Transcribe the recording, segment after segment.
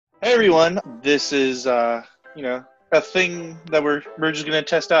Hey everyone, this is a thing that we're just gonna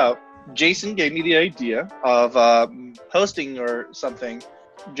test out. Jason gave me the idea of hosting or something.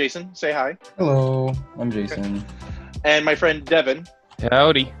 Jason, say hi. Hello, I'm Jason. And my friend Devin.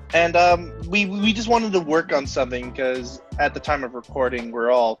 Howdy. And we just wanted to work on something because at the time of recording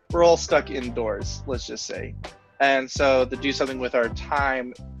we're all stuck indoors, let's just say. And so to do something with our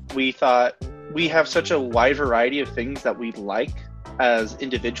time, we thought we have such a wide variety of things that we like as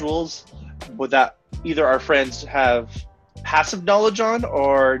individuals that either our friends have passive knowledge on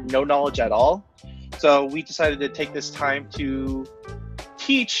or no knowledge at all. So we decided to take this time to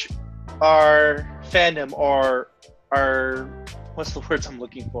teach our fandom or our, what's the words I'm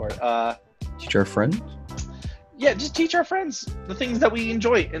looking for? Teach our friends? Yeah, just teach our friends the things that we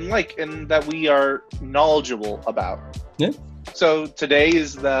enjoy and like and that we are knowledgeable about. Yeah. So today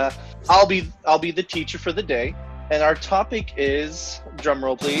is I'll be the teacher for the day. And our topic is,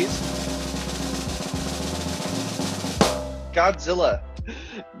 drumroll please, Godzilla.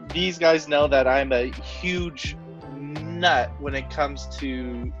 These guys know that I'm a huge nut when it comes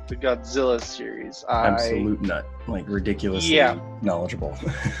to the Godzilla series. Absolute nut. Like ridiculously knowledgeable.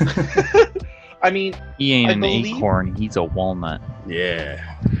 I mean, he ain't an acorn, he's a walnut. Yeah.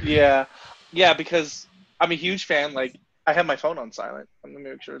 Yeah, because I'm a huge fan. Like, I have my phone on silent. I'm gonna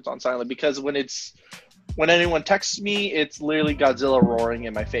make sure it's on silent because when anyone texts me, it's literally Godzilla roaring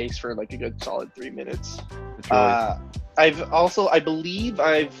in my face for like a good solid 3 minutes. I believe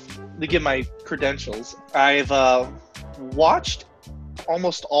to give my credentials, I've watched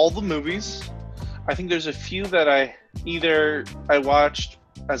almost all the movies. I think there's a few that I watched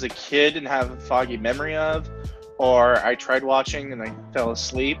as a kid and have a foggy memory of, or I tried watching and I fell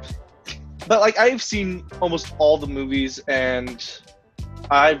asleep. But like, I've seen almost all the movies, and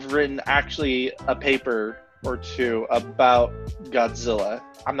I've written actually a paper or two about Godzilla.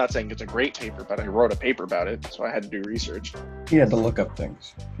 I'm not saying it's a great paper, but I wrote a paper about it, so I had to do research. You had to look up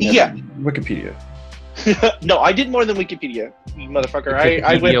things. Yeah. Wikipedia. No, I did more than Wikipedia, you motherfucker.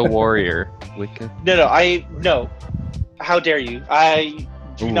 I went a warrior. No. How dare you? I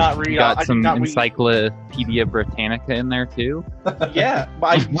do not read. You got some Encyclopedia Britannica in there too. Yeah,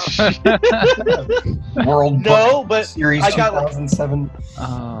 World no, Book but Series I got 2007.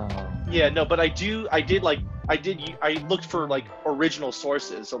 Yeah, no, but I looked for like original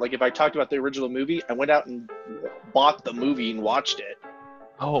sources. So like if I talked about the original movie, I went out and bought the movie and watched it.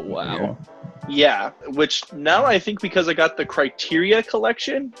 Oh wow. Yeah, which now I think because I got the Criteria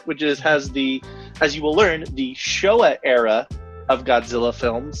collection, which has as you will learn, the Showa era of Godzilla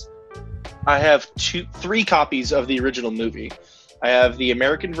films. I have 3 copies of the original movie. I have the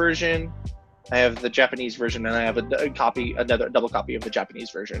American version, I have the Japanese version, and I have another double copy of the Japanese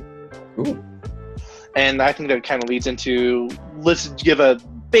version. Ooh. And I think that kind of leads into, let's give a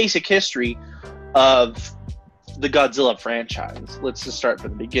basic history of the Godzilla franchise. Let's just start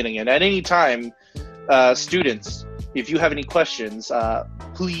from the beginning. And at any time, students, if you have any questions,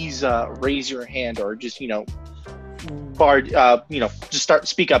 please raise your hand or just, just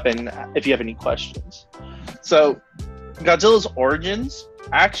speak up and if you have any questions. So Godzilla's origins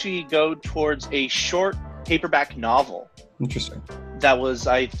actually go towards a short paperback novel. Interesting. That was,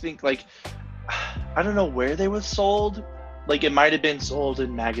 I think, like, I don't know where they were sold. Like, it might have been sold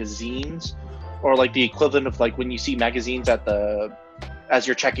in magazines or like the equivalent of like when you see magazines as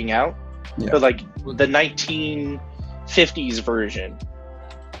you're checking out. Yeah. But like the 1950s version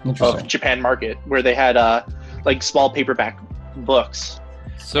of Japan market where they had like small paperback books.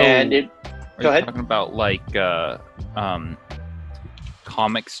 So and go ahead. Talking about like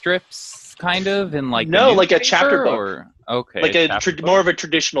comic strips kind of in like like a chapter book or okay, like more of a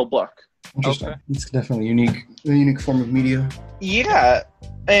traditional book. Interesting. Okay. It's definitely a unique form of media. Yeah,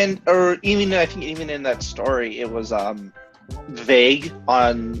 or even I think even in that story it was vague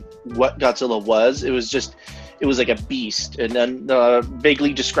on what Godzilla was. It was like a beast, and then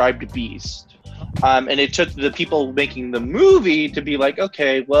vaguely described beast. And it took the people making the movie to be like,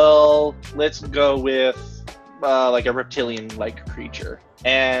 okay, well, let's go with like a reptilian-like creature.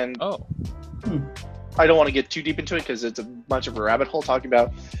 And I don't want to get too deep into it because it's a bunch of a rabbit hole talking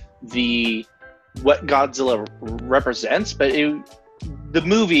about what Godzilla represents. But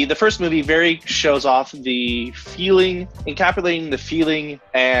the first movie very shows off the feeling, encapsulating the feeling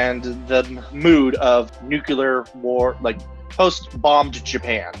and the mood of nuclear war, like post-bombed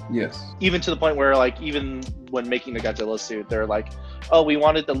Japan. Yes. Even to the point where, like, even when making the Godzilla suit, they're like, oh, we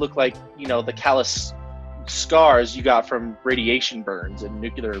wanted to look like, the callous scars you got from radiation burns and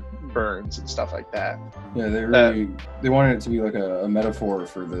nuclear burns and stuff like that. Yeah, they wanted it to be like a metaphor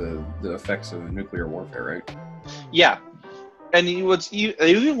for the effects of nuclear warfare, right? Yeah. And it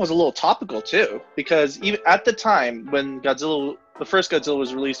even was a little topical too, because even at the time when the first Godzilla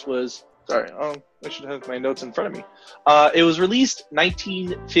was released was, I should have my notes in front of me. It was released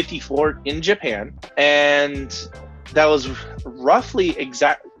 1954 in Japan, and that was roughly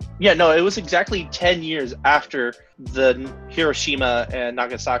it was exactly 10 years after the Hiroshima and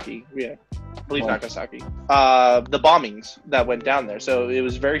Nagasaki. Yeah, I believe Nagasaki. The bombings that went down there. So it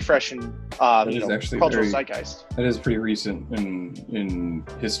was very fresh in cultural zeitgeist. That is pretty recent in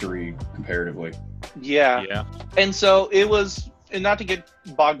history comparatively. Yeah. Yeah. And so it was, and not to get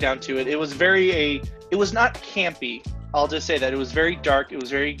bogged down to it, it was it was not campy. I'll just say that it was very dark. It was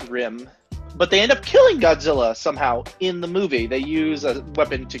very grim. But they end up killing Godzilla somehow in the movie. They use a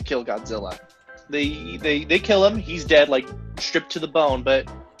weapon to kill Godzilla. They kill him. He's dead, like stripped to the bone.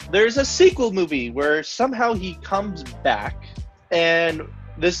 But there's a sequel movie where somehow he comes back, and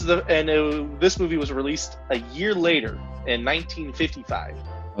this movie was released a year later in 1955.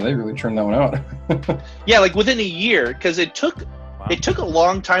 Well, they really turned that one out. Yeah, like within a year, because it took a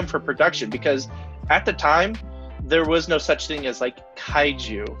long time for production, because at the time there was no such thing as like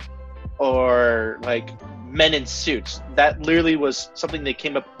kaiju or like men in suits. That literally was something they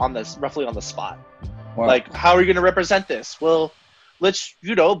came up on this roughly on the spot. Wow. Like, how are you going to represent this? Well, let's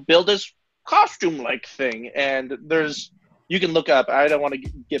build this costume like thing. And you can look up, I don't want to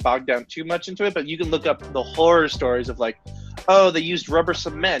get bogged down too much into it, but you can look up the horror stories of like, oh, they used rubber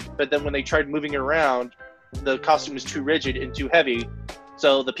cement, but then when they tried moving around, the costume was too rigid and too heavy,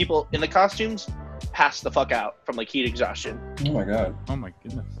 so the people in the costumes passed the fuck out from like heat exhaustion. Oh my god. Oh my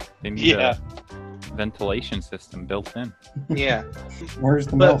goodness. They need a ventilation system built in. Yeah. Where's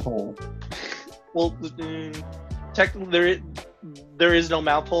the mouth hole? Well, technically there is no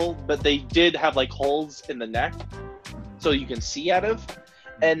mouth hole, but they did have like holes in the neck so you can see out of.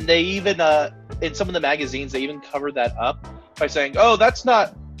 And they even in some of the magazines they even covered that up by saying, "Oh, that's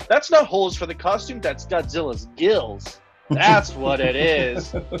not holes for the costume, that's Godzilla's gills. That's what it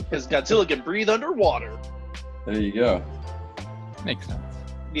is, because Godzilla can breathe underwater." There you go. Makes sense.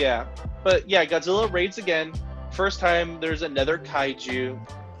 Yeah, but yeah, Godzilla raids again. First time there's another kaiju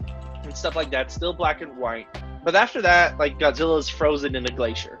and stuff like that, still black and white. But after that, like, Godzilla's frozen in a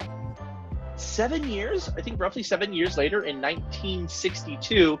glacier. 7 years, I think roughly 7 years later, in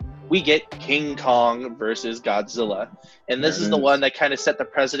 1962, we get King Kong versus Godzilla. And this is the one that kind of set the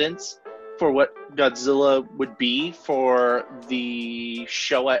precedence for what Godzilla would be for the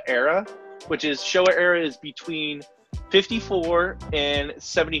Showa era, which is between 54 and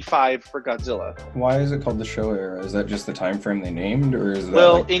 75 for Godzilla. Why is it called the Showa era? Is that just the time frame they named, or is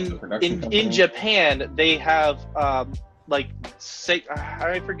that in Japan they have I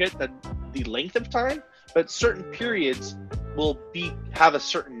forget the length of time, but certain periods will have a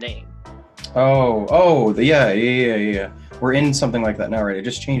certain name. Yeah. We're in something like that now, right? It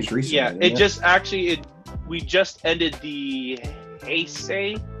just changed recently. Yeah, we just ended the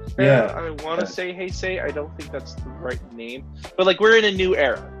Heisei. Yeah. I want to say Heisei. I don't think that's the right name. But like, we're in a new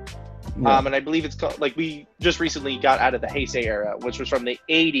era. Yeah. And I believe it's called, like, we just recently got out of the Heisei era, which was from the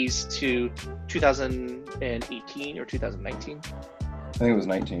 80s to 2018 or 2019. I think it was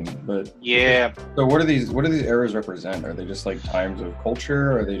 19, but yeah. So what do these eras represent? Are they just like times of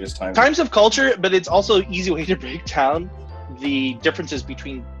culture, or are they just times of culture? But it's also an easy way to break down the differences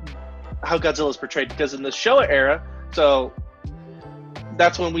between how Godzilla is portrayed, because in the Showa era, so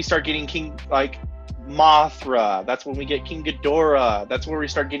that's when we start getting King, like, Mothra. That's when we get King Ghidorah. That's where we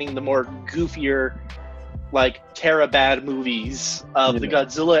start getting the more goofier, like, Terabad movies of the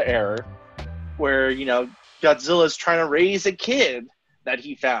Godzilla era, where, Godzilla's trying to raise a kid that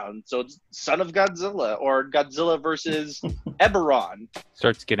he found. So it's Son of Godzilla, or Godzilla versus Eberron.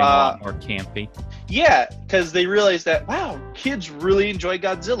 Starts getting a lot more campy. Yeah, because they realize that, wow, kids really enjoy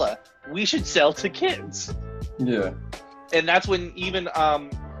Godzilla. We should sell to kids. Yeah. And that's when even,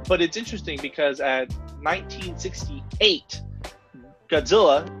 but it's interesting because at 1968,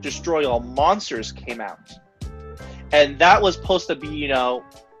 Godzilla, Destroy All Monsters came out. And that was supposed to be,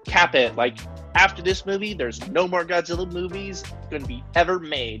 cap it, like, after this movie, there's no more Godzilla movies going to be ever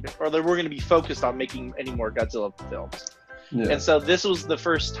made, or that we're going to be focused on making any more Godzilla films. Yeah. And so this was the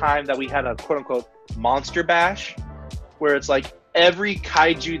first time that we had a quote-unquote monster bash, where it's like every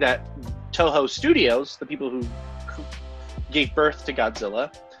kaiju that Toho Studios, the people who gave birth to Godzilla,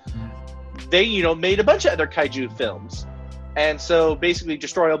 they, made a bunch of other kaiju films. And so basically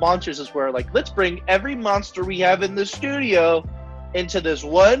Destroy All Monsters is where, like, let's bring every monster we have in the studio into this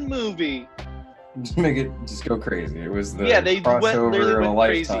one movie. Just make it just go crazy. It was the they crossover went of a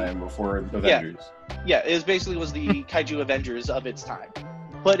lifetime before Avengers. Yeah, it was the Kaiju Avengers of its time.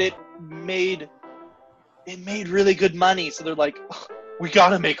 But it made it made really good money. So they're like, "Oh, we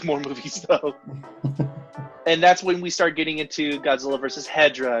gotta make more movies though." And that's when we start getting into Godzilla versus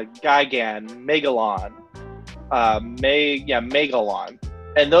Hedra, Gigan, Megalon, Megalon,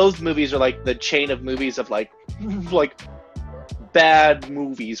 and those movies are like the chain of movies of like bad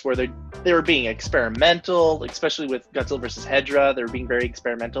movies where they were being experimental, especially with Godzilla versus Hedra. They were being very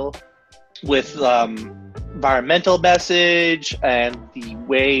experimental with environmental message and the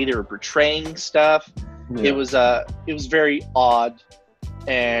way they were portraying stuff. Yeah. It was very odd,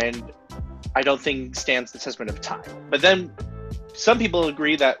 and I don't think stands the testament of time. But then some people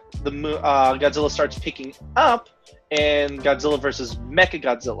agree that the Godzilla starts picking up in Godzilla versus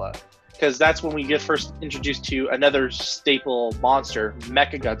Mechagodzilla, because that's when we get first introduced to another staple monster,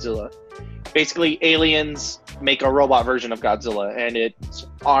 Mechagodzilla. Basically, aliens make a robot version of Godzilla, and it's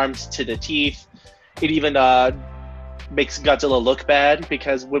armed to the teeth. It even makes Godzilla look bad,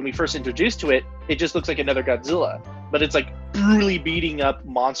 because when we first introduced to it, it just looks like another Godzilla. But it's like brutally beating up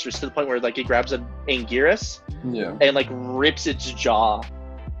monsters to the point where like it grabs an Anguirus and like rips its jaw.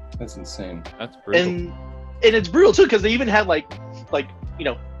 That's insane. That's brutal. And it's brutal too, because they even have like you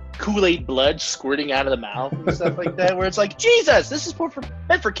know, Kool-Aid blood squirting out of the mouth and stuff like that, where it's like, Jesus, this is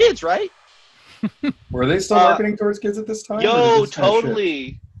meant for kids, right? Were they still marketing towards kids at this time? Yo,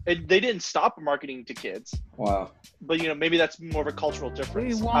 totally. And they didn't stop marketing to kids. Wow. But you know, maybe that's more of a cultural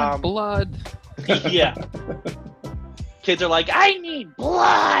difference. We want blood. Yeah. Kids are like, I need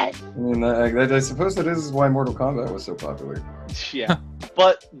blood. I mean, I suppose that is why Mortal Kombat was so popular. Yeah.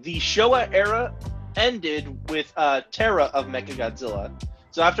 But the Showa era ended with Terra of Mechagodzilla.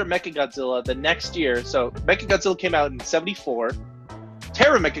 So after Mechagodzilla, the next year, so Mechagodzilla came out in 1974.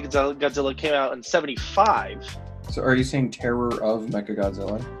 Terra Mechagodzilla came out in 1975. So are you saying Terror of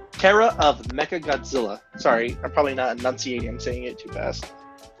Mechagodzilla? Terra of Mechagodzilla. Sorry, I'm probably not enunciating. I'm saying it too fast.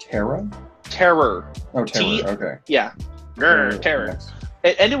 Terra? Terror. Oh, Terror. Okay. Yeah. Terror. Next.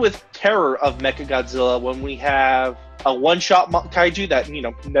 It ended with Terror of Mechagodzilla when we have a one-shot kaiju that, you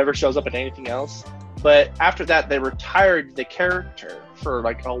know, never shows up in anything else. But after that, they retired the character for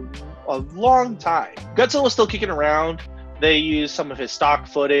like a long time. Godzilla was still kicking around. They used some of his stock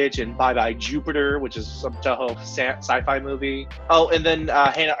footage in Bye Bye Jupiter, which is some Toho sci-fi movie. Oh, and then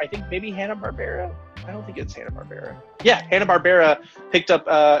I think maybe Hanna-Barbera? I don't think it's Hanna-Barbera. Yeah, Hanna-Barbera picked up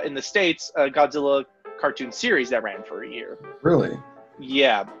in the States a Godzilla cartoon series that ran for a year. Really?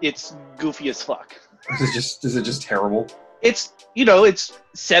 Yeah, it's goofy as fuck. Is it just terrible? It's, you know, it's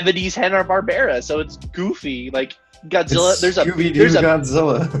 70s Hanna-Barbera, so it's goofy. Like Godzilla, there's a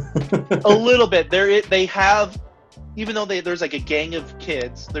Godzilla. A little bit. They have, even though there's like a gang of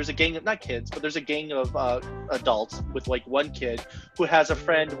kids, there's a gang of, not kids, but there's a gang of adults with like one kid who has a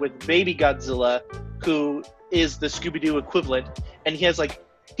friend with baby Godzilla who is the Scooby-Doo equivalent, and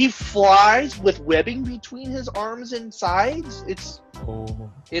he flies with webbing between his arms and sides. It's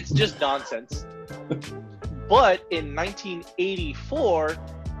just nonsense. But in 1984,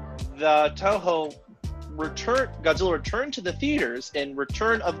 the Toho Godzilla returned to the theaters in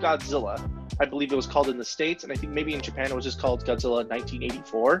Return of Godzilla. I believe it was called in the States, and I think maybe in Japan it was just called Godzilla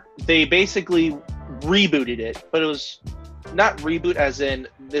 1984. They basically rebooted it, but it was not reboot as in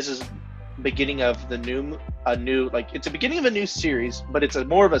this is beginning of it's a beginning of a new series, but it's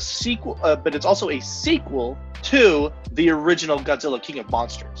more of a sequel, but it's also a sequel to the original Godzilla King of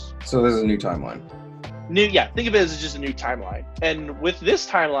Monsters. So there's a new timeline. Think of it as just a new timeline. And with this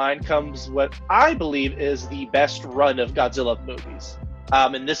timeline comes what I believe is the best run of Godzilla movies.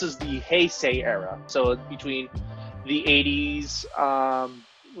 And this is the Heisei era. So between the 80s,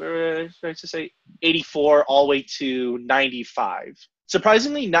 where did I say 84 all the way to 95.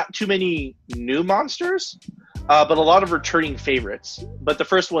 Surprisingly, not too many new monsters, but a lot of returning favorites. But the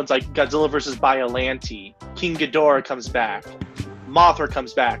first one's like Godzilla versus Biollante. King Ghidorah comes back. Mothra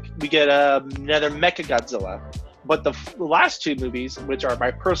comes back. We get another Mechagodzilla. But the last two movies, which are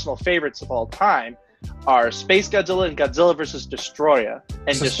my personal favorites of all time, are Space Godzilla and Godzilla vs. Destroyer.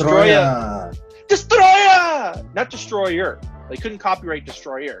 And Destroyer! Not Destroyer. They couldn't copyright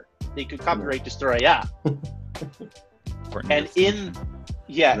Destroyer. They could copyright Destroyer. And in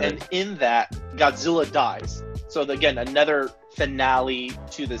that, Godzilla dies. So again, another finale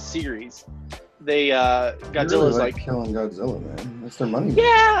to the series. Godzilla's really like killing Godzilla, man. That's their money.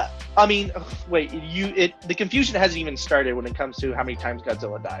 Yeah, I mean, wait, the confusion hasn't even started when it comes to how many times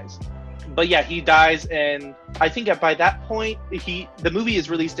Godzilla dies. But yeah, he dies, and I think that by that point, the movie is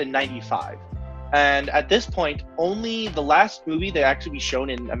released in 95. And at this point, only the last movie that actually be shown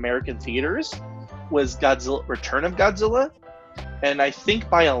in American theaters was Godzilla: Return of Godzilla. And I think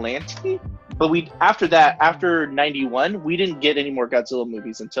Biollante But after that, after 91, we didn't get any more Godzilla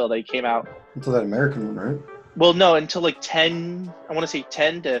movies until they came out. Until that American one, right? Well, no, until like 10, I want to say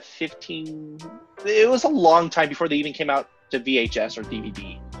 10 to 15. It was a long time before they even came out to VHS or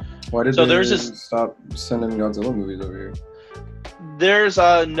DVD. Why did they stop sending Godzilla movies over here? There's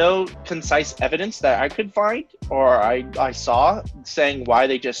no concise evidence that I could find or I saw saying why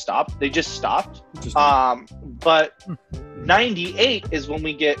they just stopped. They just stopped. But 98 is when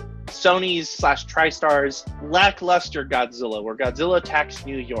we get Sony's / TriStar's lackluster Godzilla, where Godzilla attacks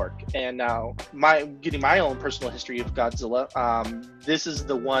New York. And now, getting my own personal history of Godzilla, this is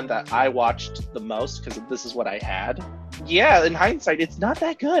the one that I watched the most because this is what I had. Yeah, in hindsight, it's not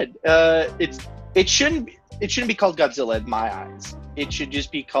that good. It shouldn't be called Godzilla in my eyes. It should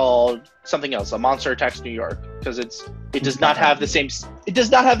just be called something else. A Monster Attacks New York, because it does not have the same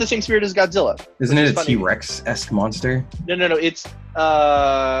spirit as Godzilla. Isn't it a T-Rex-esque monster? No. It's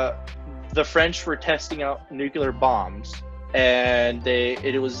the French were testing out nuclear bombs, and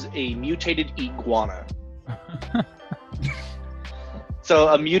it was a mutated iguana. So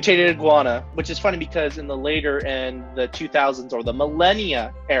a mutated iguana, which is funny because in the later and the 2000s or the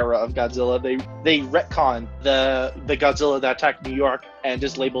millennia era of Godzilla, they retconned the Godzilla that attacked New York and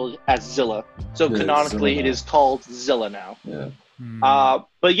just labeled it as Zilla. So canonically, it is called Zilla now. Yeah.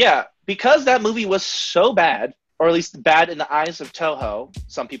 But yeah, because that movie was so bad, or at least bad in the eyes of Toho,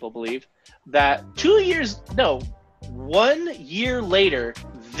 some people believe, that 1 year later,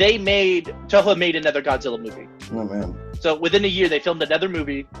 Toho made another Godzilla movie. Oh man. So within a year, they filmed another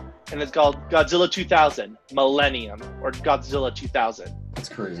movie, and it's called Godzilla 2000 Millennium, or Godzilla 2000. That's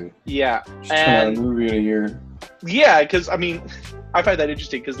crazy. Yeah. Just turn out a movie in a year. Yeah, because, I mean, I find that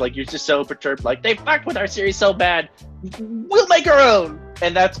interesting, because, like, you're just so perturbed, like, they fucked with our series so bad, we'll make our own!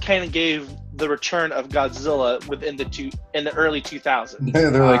 And that's kind of gave the return of Godzilla in the early 2000s.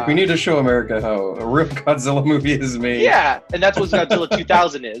 They're like, we need to show America how a real Godzilla movie is made. Yeah, and that's what Godzilla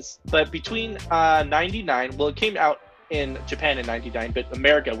 2000 is. But between 99, well, it came out in Japan in 99, but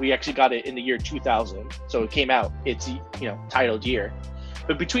America, we actually got it in the year 2000. So it came out its titled year.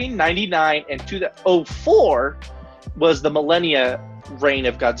 But between 99 and 2004 was the millennia reign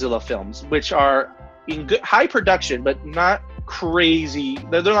of Godzilla films, which are in good, high production, but not crazy.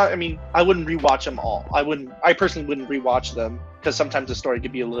 They're not. I mean, I wouldn't rewatch them all. I personally wouldn't rewatch them because sometimes the story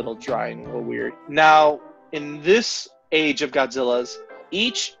could be a little dry and a little weird. Now, in this age of Godzillas,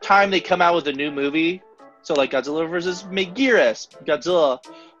 each time they come out with a new movie, so like Godzilla versus Megaris, Godzilla,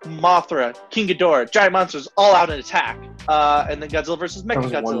 Mothra, King Ghidorah, giant monsters all out in attack, and then Godzilla versus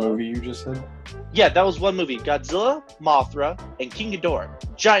Mechagodzilla. That was one movie you just said? Yeah, that was one movie. Godzilla, Mothra, and King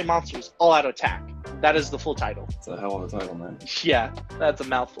Ghidorah, giant monsters all out attack. That is the full title. It's a hell of a title, man. Yeah, that's a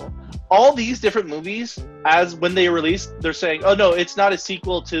mouthful. All these different movies, when they released, they're saying, oh no, it's not a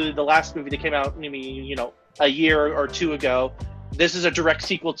sequel to the last movie that came out, a year or two ago. This is a direct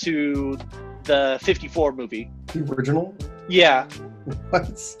sequel to the 54 movie. The original? Yeah.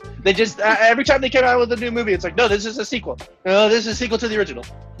 What? They just, every time they came out with a new movie, it's like, no, this is a sequel. No, this is a sequel to the original.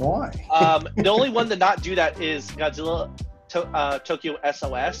 Why? The only one to not do that is Godzilla Tokyo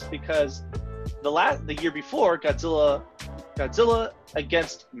SOS, because the year before, Godzilla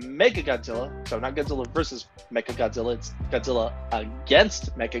against Mechagodzilla, so not Godzilla versus Mechagodzilla, it's Godzilla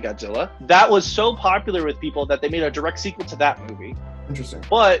against Mechagodzilla. That was so popular with people that they made a direct sequel to that movie. Interesting.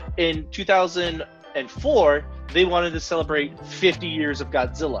 But in 2004, they wanted to celebrate 50 years of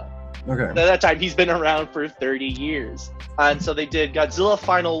Godzilla. Okay. At that time, he's been around for 30 years. And so they did Godzilla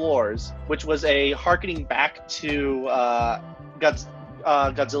Final Wars, which was a harkening back to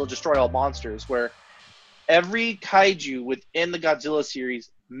Godzilla Destroy All Monsters, where every kaiju within the Godzilla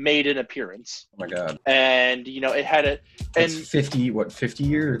series made an appearance. Oh my god. And, it had a... And 50 years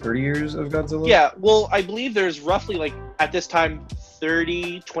or 30 years of Godzilla? Yeah, well, I believe there's roughly, at this time,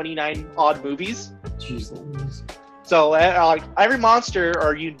 29 odd movies. Jeez Louise. So, every monster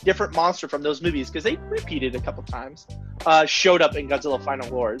or different monster from those movies, because they repeated a couple times, showed up in Godzilla Final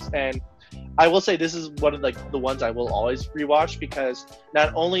Wars. And I will say this is one of the ones I will always rewatch, because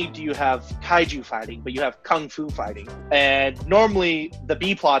not only do you have kaiju fighting, but you have kung fu fighting. And normally the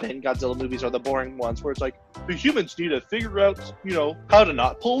B plot in Godzilla movies are the boring ones where it's like, the humans need to figure out, how to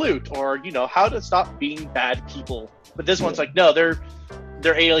not pollute, or, how to stop being bad people. But this one's like, no, they're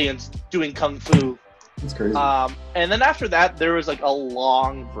aliens doing kung fu. That's crazy. And then after that, there was a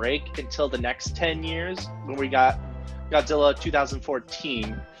long break until the next 10 years when we got Godzilla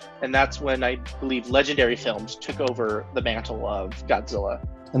 2014. And that's when I believe Legendary Films took over the mantle of Godzilla.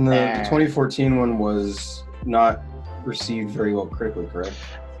 And the 2014 one was not received very well critically, correct?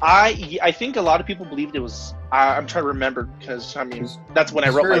 I think a lot of people believed it was. I'm trying to remember because I mean that's when I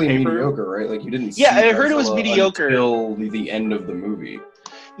wrote my fairly paper. Mediocre, right? Like you didn't. Yeah, see I heard it was Godzilla mediocre until the end of the movie.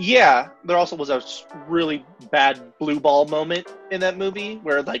 Yeah, there also was a really bad blue ball moment in that movie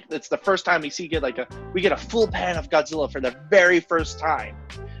where like it's the first time we get a full pan of Godzilla for the very first time,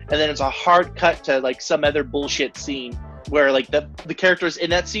 and then it's a hard cut to like some other bullshit scene where like the characters in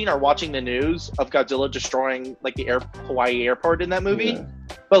that scene are watching the news of Godzilla destroying like the Hawaii airport in that movie. Yeah.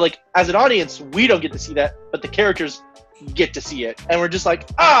 But like as an audience, we don't get to see that, but the characters get to see it, and we're just like,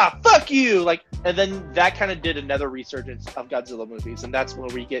 fuck you, like. And then that kind of did another resurgence of Godzilla movies, and that's where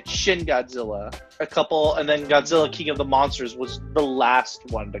we get Shin Godzilla, a couple, and then Godzilla King of the Monsters was the last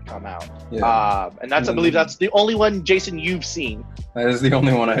one to come out. Yeah. And that's, I believe that's the only one, Jason, you've seen. That is the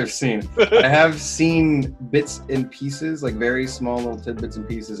only one I've seen. I have seen bits and pieces, like very small little tidbits and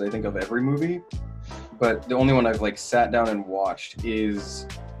pieces, I think, of every movie. But the only one I've like sat down and watched is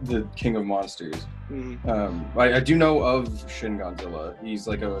the King of Monsters. Mm-hmm. I do know of Shin Godzilla. He's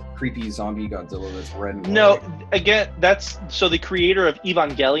like a creepy zombie Godzilla that's red and white. No, again, that's so the creator of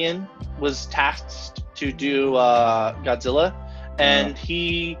Evangelion was tasked to do Godzilla, and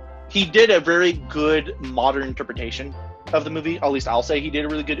he did a very good modern interpretation of the movie. At least I'll say he did a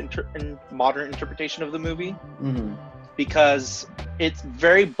really good modern interpretation of the movie. Mm-hmm. Because it's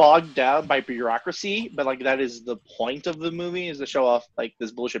very bogged down by bureaucracy, but like that is the point of the movie, is to show off like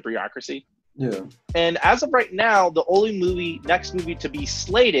this bullshit bureaucracy. Yeah. And as of right now, the only next movie to be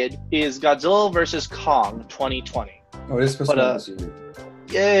slated is Godzilla vs. Kong 2020. Oh, it is supposed to be this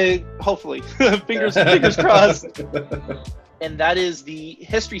year. Yeah, hopefully. fingers crossed. And that is the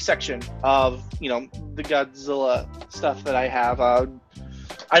history section of, the Godzilla stuff that I have.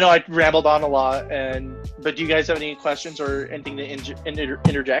 I know I rambled on a lot, but do you guys have any questions or anything to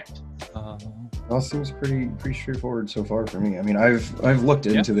interject? All seems pretty straightforward so far for me. I mean, I've looked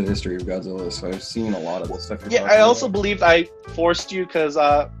into the history of Godzilla, so I've seen a lot of the stuff. Yeah, I also believe I forced you because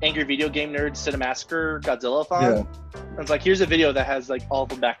Angry Video Game Nerd Cinemassacre Godzilla-thon. Yeah. And it's like, here's a video that has like all of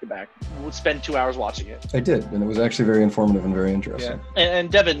them back to back. We'll spend 2 hours watching it. I did, and it was actually very informative and very interesting. Yeah.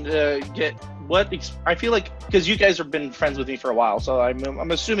 And Devin, I feel like, because you guys have been friends with me for a while, so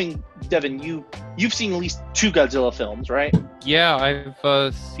I'm assuming, Devin, you've seen at least 2 Godzilla films, right? Yeah,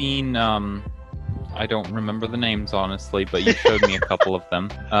 I've seen. I don't remember the names honestly, but you showed me a couple of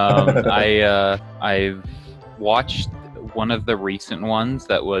them. I've watched one of the recent ones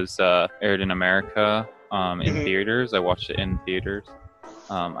that was aired in America in theaters. I watched it in theaters.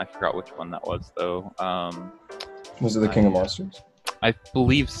 I forgot which one that was though. Was it the King of Monsters? I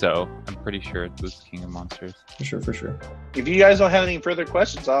believe so. I'm pretty sure it was King of Monsters. For sure. If you guys don't have any further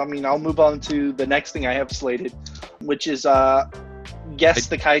questions, I'll move on to the next thing I have slated, which is Guess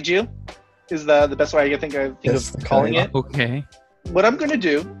the Kaiju. Is the best way I think of calling it. Okay. What I'm going to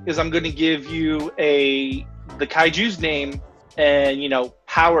do is I'm going to give you the Kaiju's name and,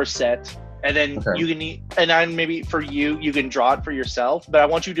 power set. And then you can, and then maybe for you can draw it for yourself. But I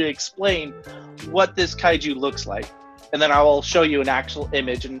want you to explain what this Kaiju looks like. And then I will show you an actual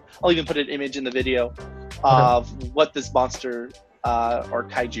image, and I'll even put an image in the video of what this monster or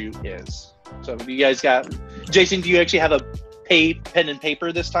kaiju is. So you guys got... Jason, do you actually have a pen and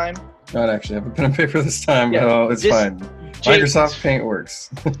paper this time? I don't actually have a pen and paper this time. Yeah. No, it's fine. Microsoft Paint works.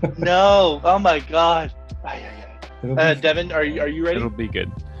 No. Oh, my God. Devin, are you ready? It'll be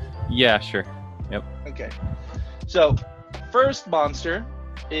good. Yeah, sure. Yep. Okay. So, first monster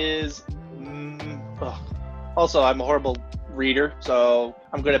is... Also, I'm a horrible reader, so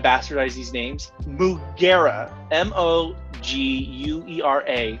I'm going to bastardize these names. Moguera. Moguera.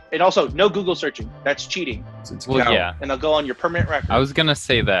 And also, no Google searching. That's cheating. It's cow. Yeah. And I'll go on your permanent record. I was going to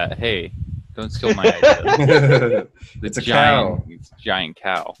say that. Hey, don't steal my idea. It's a cow. It's a giant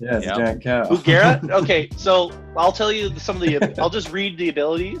cow. Yeah, it's a giant cow. Moguera? Okay, so I'll tell you I'll just read the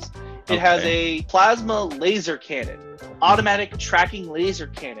abilities. It has a plasma laser cannon, automatic tracking laser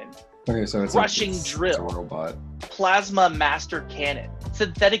cannon, okay, so it's crushing drill, it's a robot. Plasma master cannon,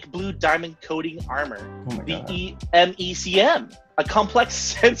 synthetic blue diamond coating armor, the MECM, a complex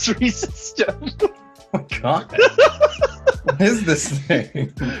sensory system. Oh my God. What is this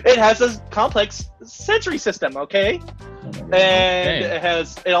thing? It has a complex sensory system, okay? Oh, and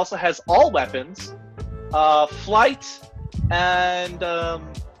it also has all weapons, flight, and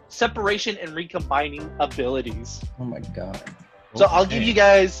separation and recombining abilities. Oh my God. So I'll give you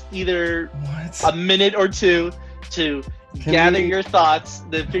guys either a minute or two to gather your thoughts,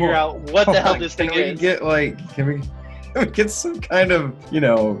 then figure out what the hell this thing is. Can we get some kind of,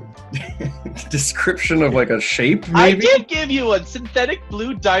 description of like a shape, maybe? I did give you a synthetic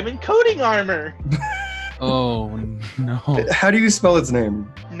blue diamond coating armor. Oh no. How do you spell its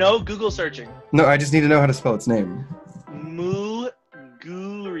name? No Google searching. No, I just need to know how to spell its name. Muguria.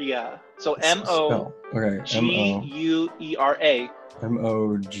 So Spell. Okay. Moguera.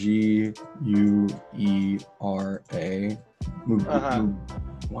 Moguera.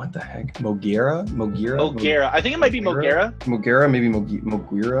 What the heck? Moguera? Moguera. I think it might be Moguera. Moguera, maybe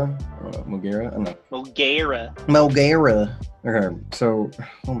Moguera. I don't know. Moguera? I don't know. Moguera. Moguera. Okay, so,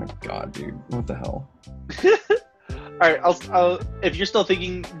 oh my god, dude. What the hell? All right, I'll if you're still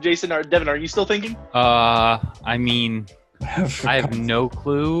thinking, Jason or Devin, are you still thinking? I mean, I have no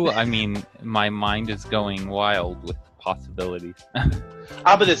clue. I mean, my mind is going wild with possibilities.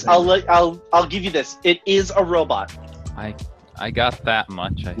 How about this? I'll give you this. It is a robot. I got that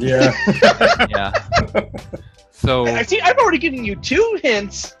much. I think. Yeah. Yeah. So I see. I've already given you 2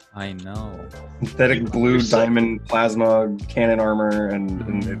 hints. I know. Synthetic blue You're so- diamond plasma cannon armor,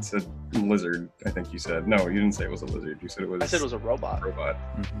 and it's a lizard, I think you said. No, you didn't say it was a lizard. You said it was I said it was a robot. robot.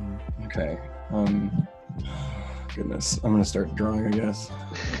 Mhm. Okay. Goodness. I'm gonna start drawing, I guess.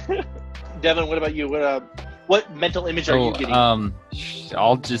 Devin, what about you? What mental image are you getting?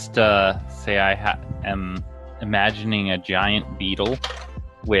 I'll just say I am imagining a giant beetle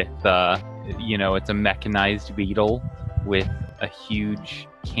with, it's a mechanized beetle with a huge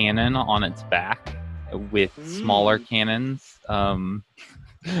cannon on its back with smaller cannons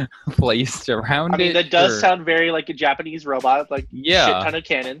placed around it. I mean, that does sound very like a Japanese robot, like shit ton of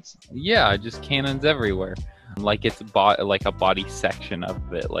cannons. Yeah, just cannons everywhere. Like it's like a body section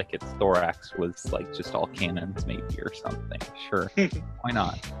of it, like its thorax was like just all cannons, maybe, or something. Sure, why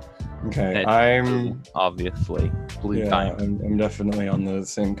not? Okay, It's I'm blue, obviously blue diamond. I'm definitely on the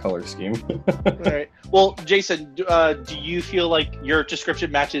same color scheme. All right. Well, Jason, do you feel like your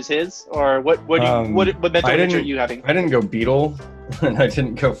description matches his, or what mental image are you having? I didn't go beetle, and I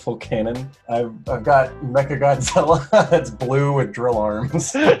didn't go full cannon. I've got Mechagodzilla that's blue with drill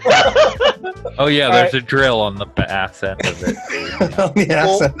arms. Oh yeah, there's a drill on the ass end of it. On the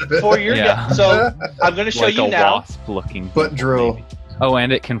ass end of it. For your so I'm going to show like you a now. wasp-looking Butt drill. maybe. Oh,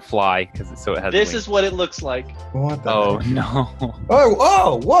 and it can fly so it has. This wings. is what it looks like. What the Oh heck? no.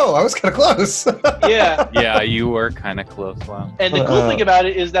 Oh, whoa! I was kind of close. Yeah. Yeah, you were kind of close. Wow. And the cool thing about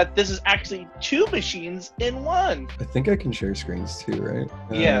it is that this is actually 2 machines in one. I think I can share screens too, right?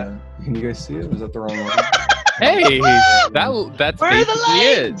 Yeah. Can you guys see it? Was that the wrong one? Hey, that's Where are the basically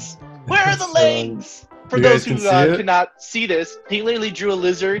it. legs? Where are the legs? For You those guys who can see it? cannot see this, he literally drew a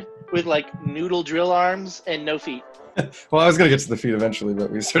lizard with like noodle drill arms and no feet. Well, I was gonna get to the feet eventually, but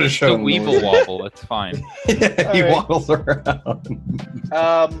we started It's a showing. weeble wobble. It's fine. Yeah, he Alright. waddles around.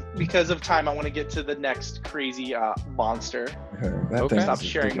 Because of time, I want to get to the next crazy monster. That Okay. thing Stop is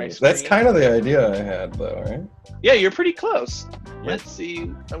sharing my ridiculous. That's screen. kind of the idea I had, though, right? Yeah, you're pretty close. Yeah. Let's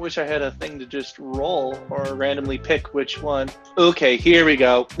see. I wish I had a thing to just roll or randomly pick which one. Okay, here we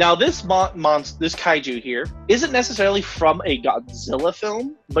go. Now, this this kaiju here isn't necessarily from a Godzilla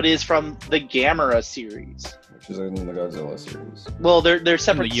film, but is from the Gamera series. Which is in the Godzilla series. Well, they're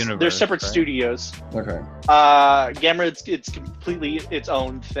separate. universe, they're separate right? studios. Okay. Gamera, it's completely its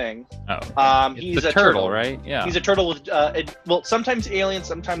own thing. Oh. He's It's a a turtle, right? Yeah. He's a turtle with, well, sometimes alien,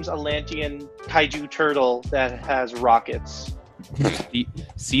 sometimes Atlantean kaiju turtle that has rockets.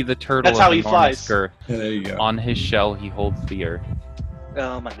 See the turtle. That's how of he enormous flies. girth. Yeah, there you go. On his shell, he holds the earth.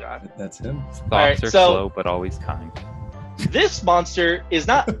 Oh my god. That's him. His thoughts Alright, are so- slow, but always kind. This monster is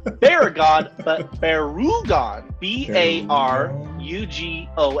not Baragon, but Barugon. Barugon.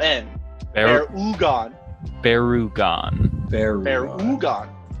 Barugon. Barugon. Barugon.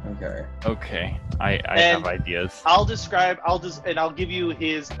 Okay. Okay, I And have ideas. I'll give you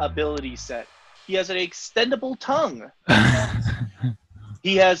his ability set. He has an extendable tongue.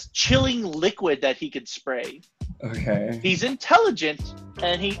 He has chilling liquid that he could spray. Okay. He's intelligent,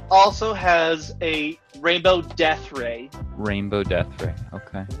 and he also has a rainbow death ray. Rainbow Death Ray.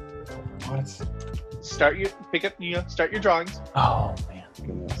 Okay. What? Start your drawings. Oh man.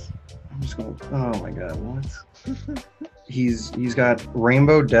 Goodness. I'm just going. Oh my god. What? He's got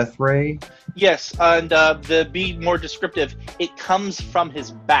Rainbow Death Ray. Yes, and to be more descriptive, it comes from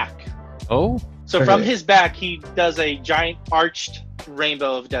his back. Oh. So from Okay. his back, he does a giant arched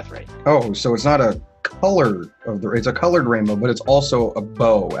rainbow of death ray. Oh, so it's not a color of the. It's a colored rainbow, but it's also a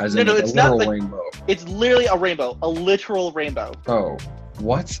bow, as in No, like it's a not literal like- rainbow. It's literally a rainbow, a literal rainbow. Oh,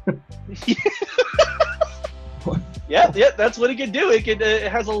 what? Yeah, that's what it can do.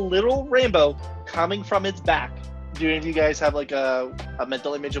 It has a literal rainbow coming from its back. Do any of you guys have like a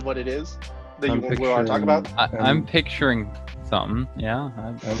mental image of what it is that you I'm want to talk about? I'm picturing something. Yeah.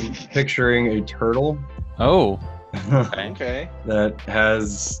 I'm picturing a turtle. Oh. Okay. that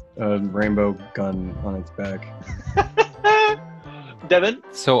has a rainbow gun on its back. Devin?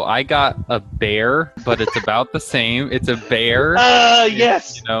 So I got a bear, but it's about the same. It's a bear.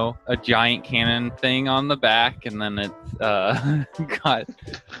 Yes. You know, a giant cannon thing on the back, and then it's got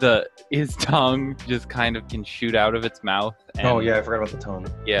his tongue just kind of can shoot out of its mouth. And, Oh yeah, I forgot about the tongue.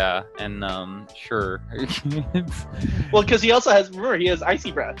 Yeah, and sure. Well, because he also has, remember, he has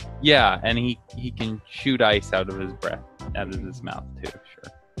icy breath. Yeah, and he can shoot ice out of his breath, out of his mouth too.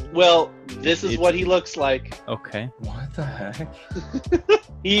 Sure. Well, this is what he looks like. Okay. What the heck?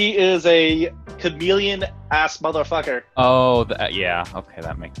 He is a chameleon-ass motherfucker. Oh, yeah. Okay,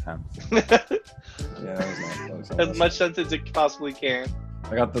 that makes sense. Yeah, that was As much sense as it possibly can.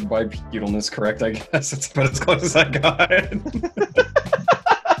 I got the bipedalness correct, I guess. It's about as close as I got.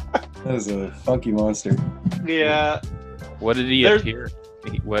 That is a funky monster. Yeah. What did he appear?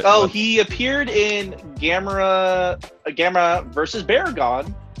 He appeared in Gamera versus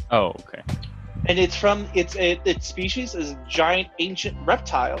Baragon. Oh, okay. And it's from its species is a giant ancient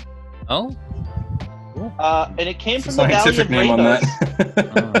reptile. Oh. Cool. And it came from the Valley Scientific of name Rainbows.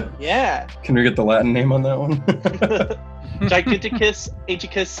 on that. Yeah. Can we get the Latin name on that one? Giganticus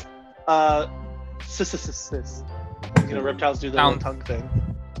ancicus sis. You know, reptiles do the little tongue thing.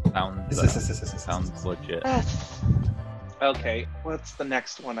 Sounds legit. Okay, what's the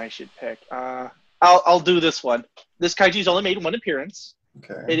next one I should pick? I'll do this one. This kaiju's only made one appearance.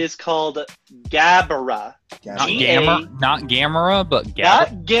 Okay. It is called Gabara. Not Gamera, but Gabara. Not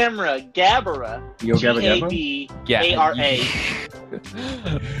Gamera, Gabara. Yo Gabba Gabba? G-A-B-A-R-A.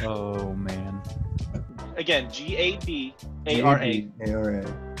 Oh man. Again, G-A-B-A-R-A. A-R-A.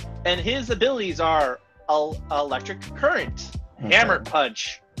 And his abilities are electric current, hammer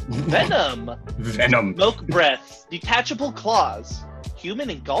punch, venom, smoke breath, detachable claws, human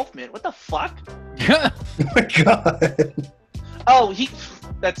engulfment. What the fuck? Oh my god. Oh,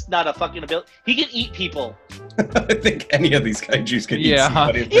 that's not a fucking ability. He can eat people. I think any of these kaijus can eat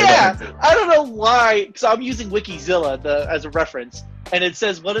somebody. if they Yeah, wanted to. I don't know why. Because I'm using Wikizilla as a reference, and it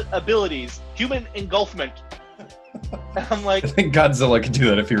says what abilities: human engulfment. And I'm like, I think Godzilla could do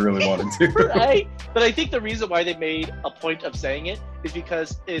that if he really wanted to. right? But I think the reason why they made a point of saying it is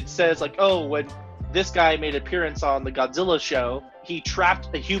because it says like, oh, when this guy made an appearance on the Godzilla show, he trapped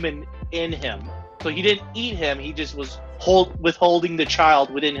a human in him. So he didn't eat him. He just was withholding the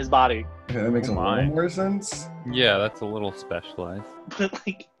child within his body. Okay, that makes a little more sense. Yeah, that's a little specialized. But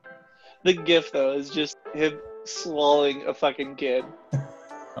like, the gif though is just him swallowing a fucking kid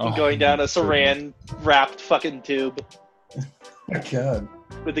and going down a saran wrapped fucking tube Oh my god.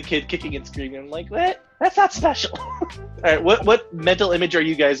 with the kid kicking and screaming. I'm like, what? That's not special. All right, what mental image are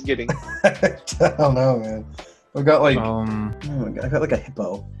you guys getting? I don't know, man. I've got like, Oh my god, I got like a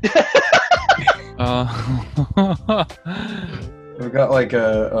hippo. We've got like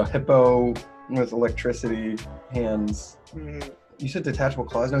a hippo with electricity hands. You said detachable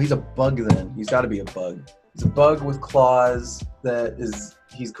claws? No, he's a bug then. He's got to be a bug. He's a bug with claws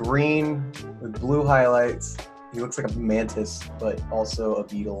he's green with blue highlights. He looks like a mantis, but also a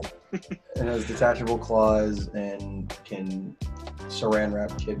beetle. And has detachable claws and can saran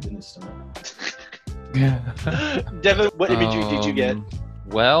wrap kids in his stomach. Devin, what imagery did you get?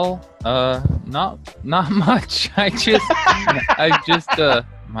 Well, not much. I just,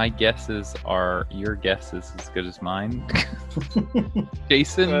 my guesses are your guess is as good as mine.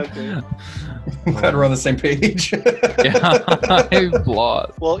 Jason. Okay. I'm glad we're on the same page. Yeah, I've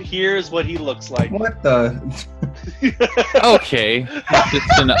lost. Well, here's what he looks like. What the? Okay,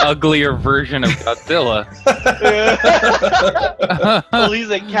 it's an uglier version of Godzilla. Well,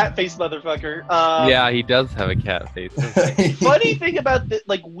 he's a cat-faced motherfucker. Yeah, he does have a cat face. Funny thing about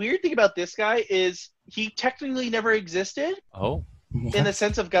weird thing about this guy is he technically never existed Oh, in the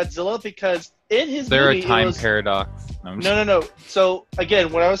sense of Godzilla because in his is there movie a time it was, paradox? No. So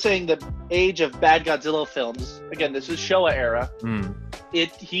again, when I was saying the age of bad Godzilla films, again, this is Showa era.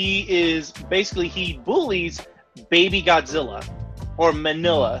 He bullies baby Godzilla or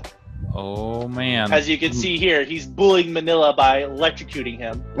Manila. Oh man. As you can see here, he's bullying Manila by electrocuting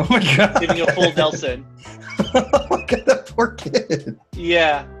him, Oh my god. giving a full Nelson. Oh my god, that poor kid.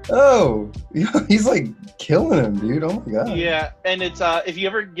 Yeah, Oh, he's like killing him, dude. Oh my god. yeah, and it's if you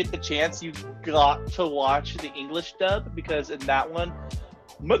ever get the chance, you've got to watch the English dub because in that one,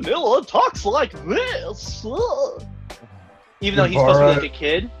 Manila talks like this. Even though he's supposed to be like a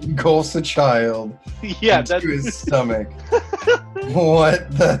kid. Engulfs a child Yeah, into that's his stomach.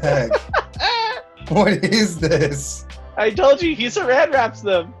 What the heck? What is this? I told you, he saran wraps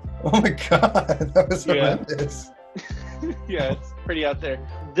them. Oh my god, that was Yeah. horrendous. Yeah, it's pretty out there.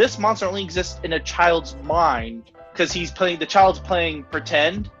 This monster only exists in a child's mind because the child's playing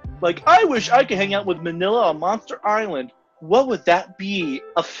pretend. Like, I wish I could hang out with Manila on Monster Island. What would that be?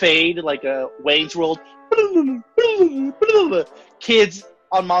 A fade, like a Wayne's World. Kids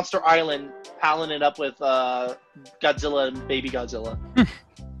on Monster Island palling it up with Godzilla and Baby Godzilla.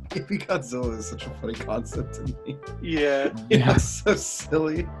 Baby Godzilla is such a funny concept to me. Yeah. It's so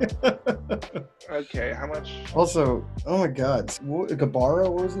silly. Okay, how much? Also, oh my god, Gabara,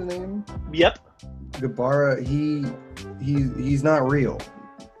 what was his name? Yep. Gabara, he's not real.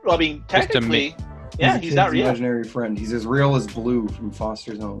 Well, I mean, technically, yeah, he's not real. Imaginary friend. He's as real as Blue from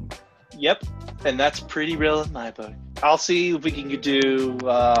Foster's Home. Yep, and that's pretty real in my book. I'll see if we can do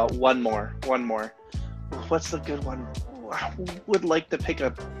one more. What's the good one? I would like to pick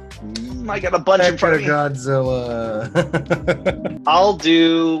a. I got a bunch in front of me. Godzilla. I'll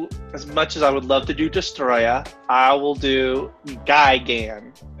do as much as I would love to do Destroya. I will do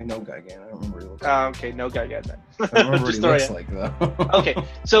Gigan. I know Gigan. I don't remember what he looks like. Okay, no Gigan then. I don't remember what he looks like though. Okay,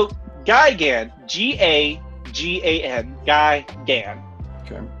 so Gigan, G-A-G-A-N, Gigan.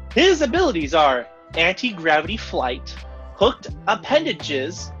 Okay. His abilities are anti-gravity flight, hooked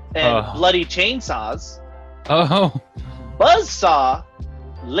appendages, and bloody chainsaws. Oh. Buzzsaw,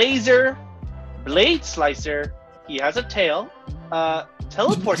 laser, blade slicer. He has a tail.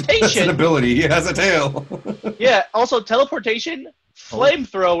 Teleportation. That's an ability. He has a tail. Yeah. Also teleportation,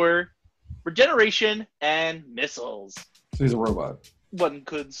 flamethrower, regeneration, and missiles. So he's a robot. One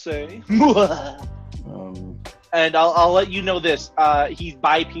could say. And I'll let you know this. He's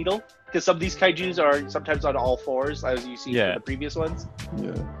bipedal because some of these kaijus are sometimes on all fours, as you see from the previous ones.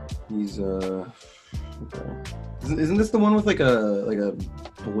 Yeah. He's okay. Isn't this the one with like a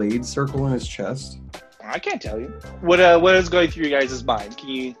blade circle in his chest? I can't tell you. What is going through your guys' mind? Can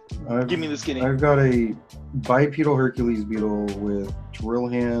you give me the skinny? I've got a bipedal Hercules beetle with drill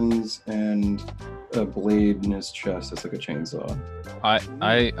hands and a blade in his chest. It's like a chainsaw.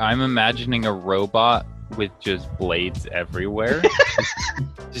 I'm imagining a robot with just blades everywhere.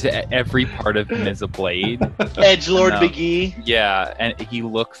 just every part of him is a blade. Edgelord McGee. Yeah, and he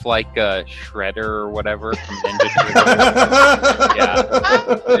looks like a Shredder or whatever from Ninja Turtles. Yeah,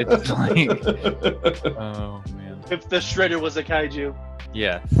 it's like, oh man. If the Shredder was a kaiju.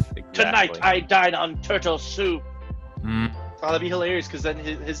 Yes, exactly. Tonight I dine on turtle soup. Mm. Oh, that'd be hilarious because then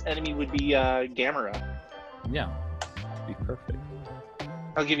his enemy would be Gamera. Yeah, it'd be perfect.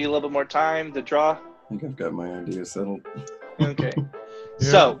 I'll give you a little bit more time to draw. I think I've got my idea settled. Okay.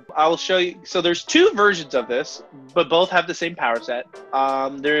 So I will show you. So there's two versions of this, but both have the same power set.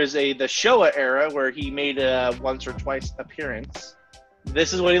 There is the Showa era where he made a once or twice appearance.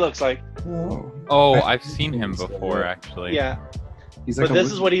 This is what he looks like. Oh, I've seen him before, actually. Yeah. He's like but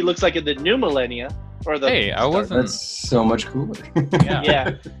this is what he looks like in the new millennia. Or the That's so much cooler.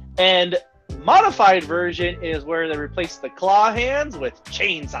 Yeah. And modified version is where they replace the claw hands with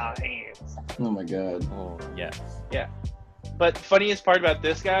chainsaw hands. Oh my god. Oh, yes. Yeah. But funniest part about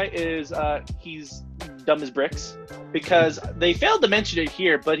this guy is he's dumb as bricks because they failed to mention it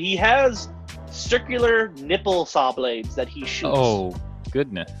here, but he has circular nipple saw blades that he shoots. Oh,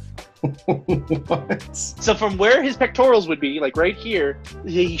 goodness. What? So from where his pectorals would be, like right here,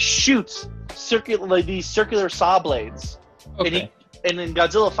 he shoots these circular saw blades. Okay. And in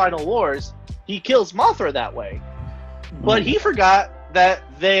Godzilla Final Wars, he kills Mothra that way. But he forgot that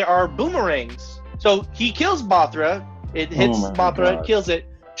they are boomerangs. So he kills Mothra, it hits Mothra, it kills it,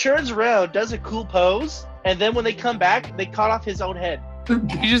 turns around, does a cool pose, and then when they come back, they cut off his own head.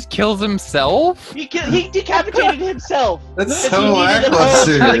 He just kills himself? He decapitated himself. That's so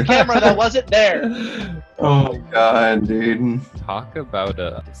lackluster. The camera that wasn't there. Oh my god, dude. Talk about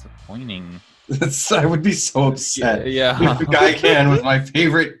a disappointing... I would be so upset. Yeah. If the Gaikan was my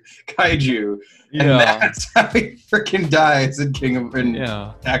favorite kaiju, and that's how he freaking dies in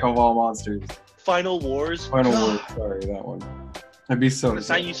Attack of All Monsters. Final Wars. Final Wars. Sorry, that one. I'd be so. I'm gonna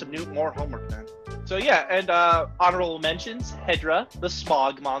assign you some more homework, man. So yeah, and honorable mentions: Hedra, the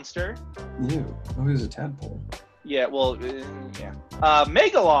smog monster. Ew. Oh, he's a tadpole. Yeah. Well, yeah.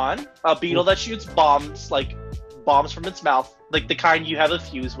 Megalon, a beetle that shoots bombs from its mouth, like the kind you have a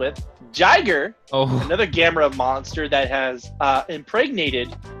fuse with. Jiger, another Gamera monster that has impregnated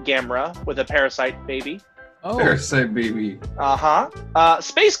Gamera with a parasite baby. Oh. Parasite baby.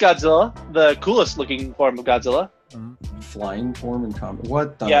 Space Godzilla, the coolest looking form of Godzilla. Flying form in combat.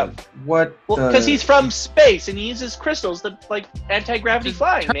 What the? Yeah. What? Well, because he's from space and he uses crystals to anti-gravity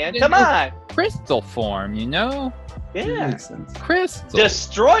flying, man. Come on. Crystal form, you know? Yeah. Makes sense. Crystal.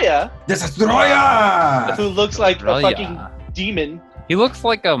 Destroya. Destroya! Who looks like a fucking demon. He looks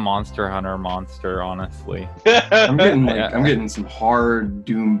like a Monster Hunter monster, honestly. I'm getting Yeah. I'm getting some hard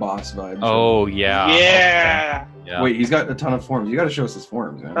Doom boss vibes. Oh yeah. Yeah. Okay. Yeah. Wait, he's got a ton of forms. You got to show us his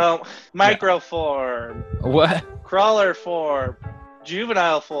forms, man. Oh, micro form, What? crawler form,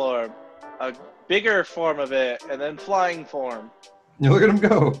 juvenile form, a bigger form of it, and then flying form. You look at him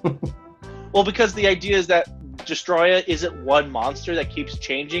go. Well, because the idea is that Destroya isn't one monster that keeps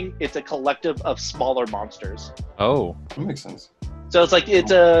changing; it's a collective of smaller monsters. Oh. That makes sense. So it's like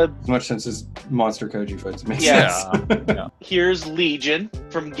it's a As much sense as Monster Koji fights makes Yeah. sense. Yeah. here's Legion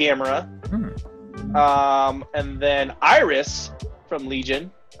from Gamera, Hmm. and then Iris from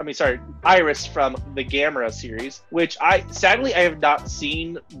Legion. Iris from the Gamera series, which I have not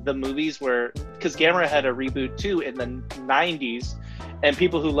seen the movies because Gamera had a reboot too in the 90s, and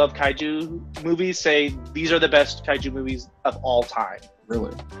people who love kaiju movies say these are the best kaiju movies of all time.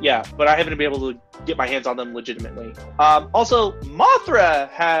 Really? Yeah, but I haven't been able to get my hands on them legitimately. Also, Mothra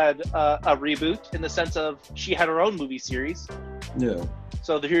had a reboot in the sense of she had her own movie series. Yeah.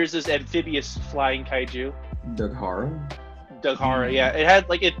 So here's this amphibious flying kaiju. Daghara? Daghara, yeah. It had,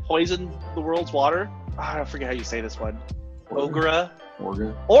 it poisoned the world's water. I forget how you say this one. Ogura?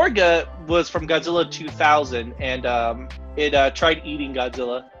 Orga? Orga was from Godzilla 2000, and it tried eating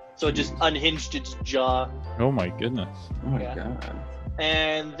Godzilla. So it just unhinged its jaw. Oh my goodness. Oh my Yeah. god.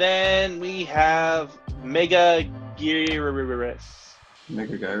 And then we have Mega Gyrus.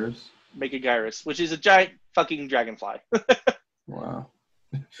 Mega Gyrus? Mega Gyrus, which is a giant fucking dragonfly. Wow.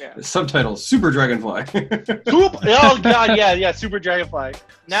 Yeah. The subtitle, Super Dragonfly. Oh god, yeah, Super Dragonfly.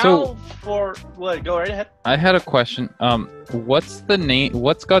 Now So- for what? Go right ahead. I had a question. What's the name?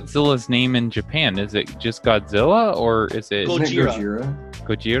 What's Godzilla's name in Japan? Is it just Godzilla or is it Go- Isn't it Gojira.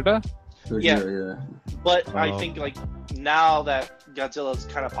 Gojira? Gojira, yeah. But I Oh. think now that Godzilla is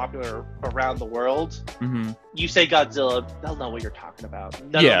kind of popular around the world, Mm-hmm. you say Godzilla, they'll know what you're talking about.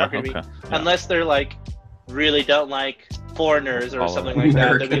 None Yeah. of them are gonna Okay. be, Yeah. unless they're really don't like foreigners or All something of like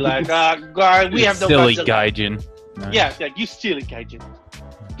that. They'll be like, God, we have no Silly Godzilla. Gaijin. Nice. Yeah, you silly kaiju.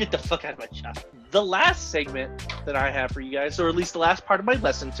 Get the fuck out of my shop. The last segment that I have for you guys, or at least the last part of my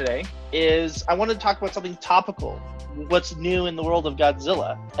lesson today, is I want to talk about something topical. What's new in the world of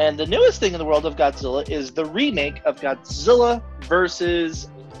Godzilla? And the newest thing in the world of Godzilla is the remake of Godzilla versus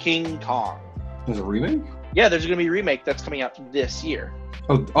King Kong. There's a remake? Yeah, there's going to be a remake that's coming out this year.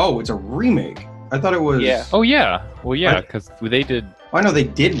 Oh, it's a remake. I thought it was. Yeah. Oh yeah. Well, yeah, because they did. I know they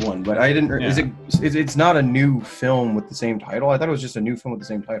did one, but I didn't. Yeah. It's not a new film with the same title. I thought it was just a new film with the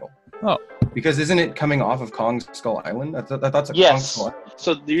same title. Oh. Because isn't it coming off of Kong Skull Island? That's a Kong Yes. Skull Island.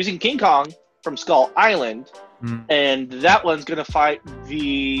 So they're using King Kong from Skull Island, Mm. and that one's going to fight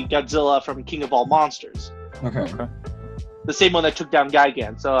the Godzilla from King of All Monsters. Okay. Okay. The same one that took down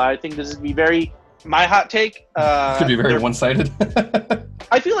Gigan. So I think this is going to be very, my hot take. Could be very they're- one-sided.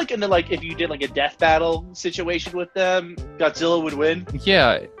 I feel like if you did a death battle situation with them, Godzilla would win.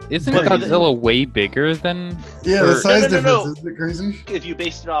 Yeah. Isn't But- Godzilla way bigger than? yeah, the the size size No, no, no, difference isn't it crazy? If you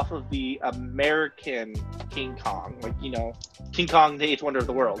based it off of the American King Kong, King Kong, the eighth wonder of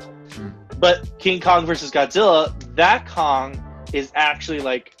the world. Hmm. But King Kong versus Godzilla, that Kong is actually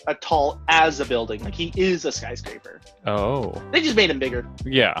a tall as a building. He is a skyscraper. Oh. They just made him bigger.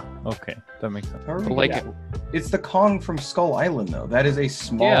 Yeah. Okay. That makes sense. How are we But, like, Yeah. It's the Kong from Skull Island, though. That is a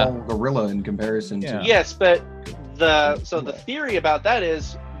small Yeah. gorilla in comparison Yeah. to. Yes, but the theory about that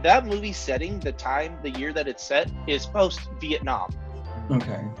is that movie setting, the year that it's set, is post-Vietnam.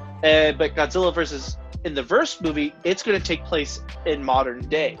 Okay. But Godzilla versus in the Verse movie, it's going to take place in modern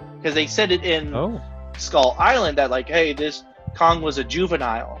day because they said it in Oh. Skull Island that hey, this Kong was a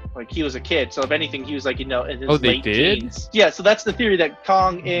juvenile, he was a kid. So if anything, he was in his Oh, they late did? teens. Yeah, so that's the theory that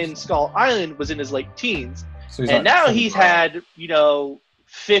Kong in Skull Island was in his late teens, So he's and not now fully he's grown. had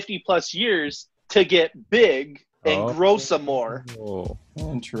 50 plus years to get big and Oh. grow some more. Oh.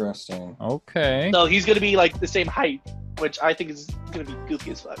 Interesting. Okay. So he's going to be the same height, which I think is going to be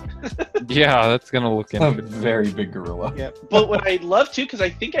goofy as fuck. Yeah, that's gonna look A interesting. very big gorilla. Yeah, but what I love too, because I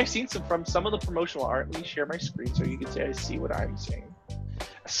think I've seen some of the promotional art. Let me share my screen so you can say I see what I'm seeing.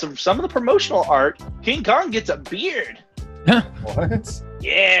 Some of the promotional art, King Kong gets a beard. What?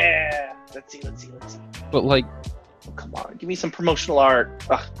 Yeah. Let's see. But Oh, come on, give me some promotional art.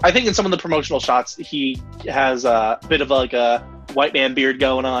 Ugh, I think in some of the promotional shots, he has a bit of a white man beard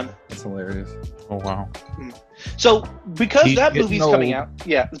going on. That's hilarious. oh wow. So because He's that getting movie's coming old.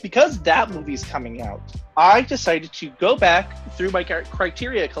 out, because that movie's coming out, I decided to go back through my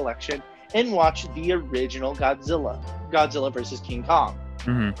criteria collection and watch the original Godzilla versus King Kong.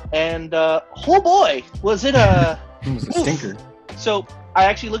 Hmm. And oh boy, was it a It was a Oof. stinker. So I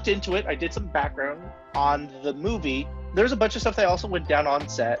actually looked into it. I did some background on the movie, there's a bunch of stuff that also went down on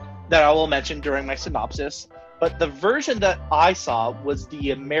set that I will mention during my synopsis. But the version that I saw was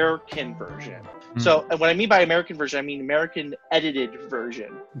the American version. So, and what I mean by American version, I mean American edited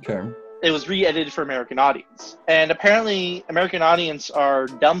version. Okay. It was re-edited for American audience. And apparently American audience are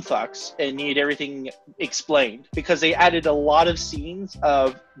dumb fucks and need everything explained because they added a lot of scenes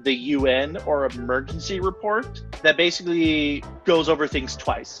of the UN or emergency report that basically goes over things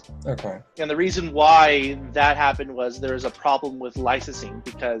twice. Okay. And the reason why that happened was there was a problem with licensing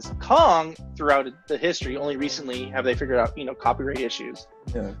because Kong, throughout the history, only recently have they figured out, copyright issues.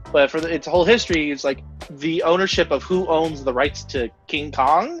 Yeah. But for its whole history, it's like the ownership of who owns the rights to King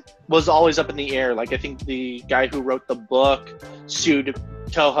Kong was always up in the air. Like I think the guy who wrote the book sued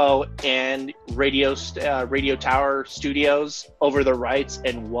Toho and Radio Tower Studios over the rights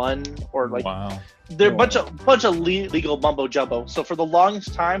and won, or like they're a bunch of legal mumbo jumbo. So for the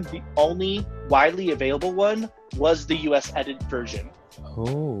longest time, the only widely available one was the US edited version.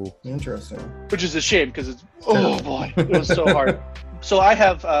 Oh, interesting. Which is a shame because it's boy, it was so hard. So I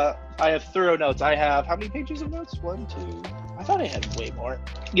have thorough notes. I have how many pages of notes? 1, 2. I thought I had way more.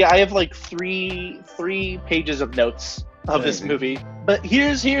 Yeah, I have like three pages of notes of this movie. But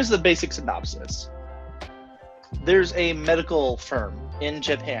here's the basic synopsis. There's a medical firm in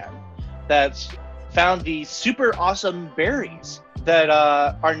Japan that's found these super awesome berries that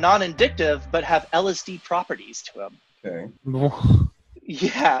are non-addictive but have LSD properties to them. Okay.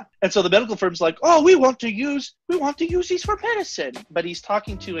 Yeah, and so the medical firm's like, oh, we want to use these for medicine. But he's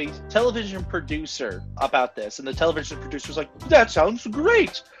talking to a television producer about this, and the television producer's like, that sounds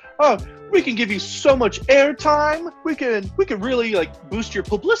great. Oh, we can give you so much airtime. We can really like boost your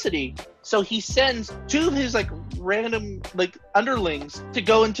publicity. So he sends two of his like random like underlings to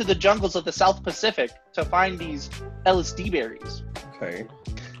go into the jungles of the South Pacific to find these LSD berries. Okay.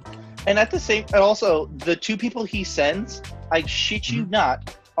 And also the two people he sends, I shit you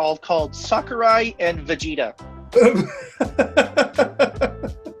not, all called Sakurai and Vegeta.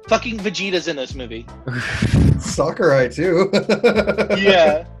 Fucking Vegeta's in this movie. Sakurai too.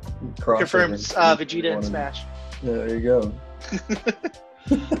 Yeah. Confirms Vegeta and Smash. Yeah, there you go.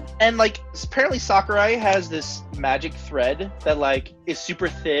 And like apparently Sakurai has this magic thread that like is super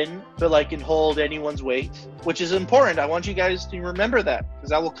thin but like can hold anyone's weight, which is important. I want you guys to remember that because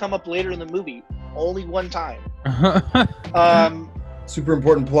that will come up later in the movie only one time. Super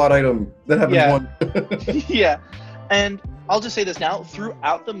important plot item that happens one. Yeah. And I'll just say this now,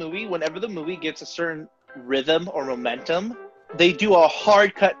 throughout the movie, whenever the movie gets a certain rhythm or momentum, they do a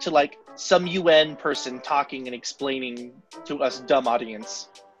hard cut to like some UN person talking and explaining to us dumb audience.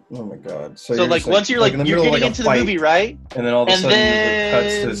 Oh my god! So like once you're like you're getting into the movie, right? And then all of a sudden it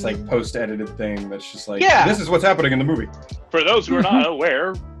cuts to this like post-edited thing that's just like, this is what's happening in the movie. For those who are not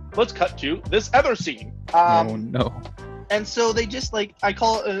aware, let's cut to this other scene. Oh no! And so they just like I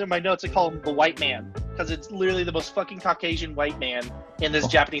call it in my notes. I call him the white man because it's literally the most fucking Caucasian white man in this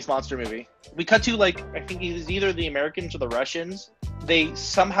Japanese monster movie. We cut to like I think it was either the Americans or the Russians. They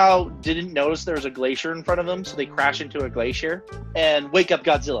somehow didn't notice there was a glacier in front of them, so they crash into a glacier and wake up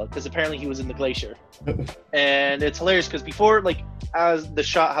Godzilla because apparently he was in the glacier. And it's hilarious because before, like, as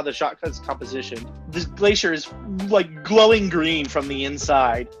how the shot is compositioned, this glacier is like glowing green from the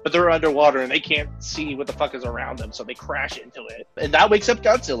inside, but they're underwater and they can't see what the fuck is around them, so they crash into it. And that wakes up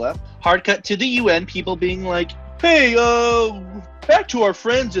Godzilla. Hard cut to the UN people being like, "Hey, back to our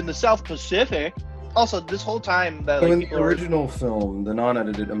friends in the South Pacific." Also, this whole time that like, in the original film, the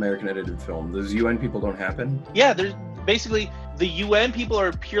non-edited American edited film, those UN people don't happen? Yeah, there's basically the UN people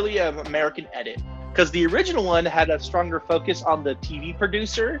are purely an American edit because the original one had a stronger focus on the TV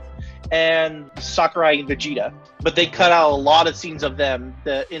producer and Sakurai and Vegeta, but they cut out a lot of scenes of them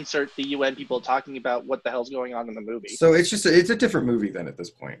to insert the UN people talking about what the hell's going on in the movie. So it's a different movie then at this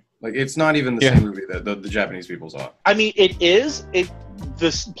point. Like it's not even the same movie that the Japanese people saw. I mean, it is.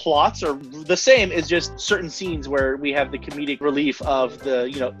 The plots are the same. It's just certain scenes where we have the comedic relief of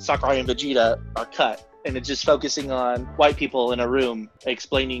the Sakurai and Vegeta are cut, and it's just focusing on white people in a room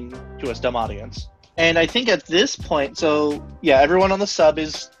explaining to us dumb audience. And I think at this point, so yeah, everyone on the sub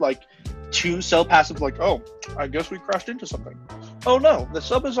is like so passive, like, oh, I guess we crashed into something. Oh no, the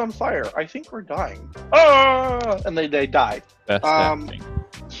sub is on fire. I think we're dying. And they die. Best acting.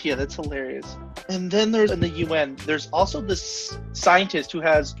 Yeah, that's hilarious. And then in the UN, there's also this scientist who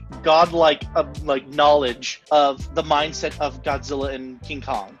has godlike knowledge of the mindset of Godzilla and King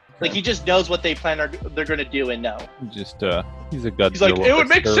Kong. Like he just knows what they're going to do and know. Just he's a Godzilla. He's like, it would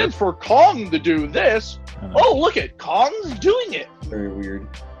make sense for Kong to do this. Oh, look at Kong's doing it. Very weird.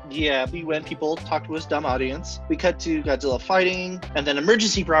 Yeah, we went, people talked to his dumb audience. We cut to Godzilla fighting, and then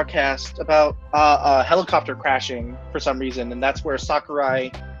emergency broadcast about a helicopter crashing for some reason, and that's where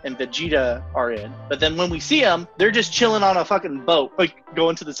Sakurai and Vegeta are in. But then when we see them, they're just chilling on a fucking boat, like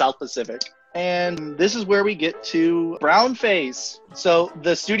going to the South Pacific. And this is where we get to Brown Face. So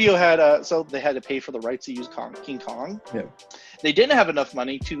the studio had so they had to pay for the rights to use King Kong. Yeah. They didn't have enough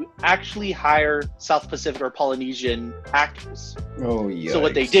money to actually hire South Pacific or Polynesian actors. Oh, yeah. So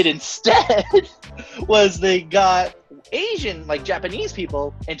what they did instead was they got Asian, like Japanese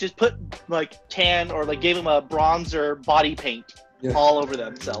people, and just put like tan or like gave them a bronzer body paint all over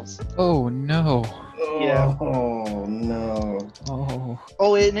themselves. Oh no. Yeah. Oh no.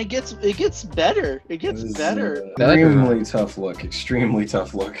 Oh, and it gets better. It gets better. Extremely tough look. Extremely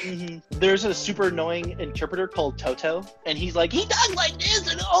tough look. Mm-hmm. There's a super annoying interpreter called Toto, and he's like, he does like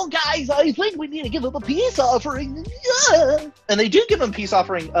this, and oh guys, I think we need to give him a peace offering. Yeah. And they do give him a peace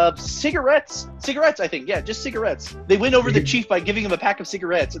offering of cigarettes. Cigarettes, I think. Yeah, just cigarettes. They win over the chief by giving him a pack of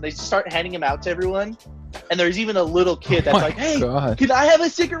cigarettes, and they start handing them out to everyone. And there's even a little kid that's like, hey, can I have a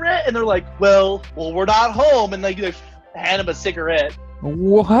cigarette? And they're like, well, we're not home. And they hand him a cigarette.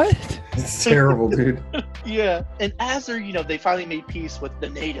 What? It's terrible, dude. Yeah. And as they're, they finally made peace with the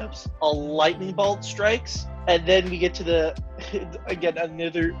natives, a lightning bolt strikes. And then we get to again,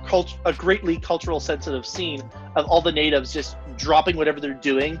 a greatly cultural sensitive scene of all the natives just dropping whatever they're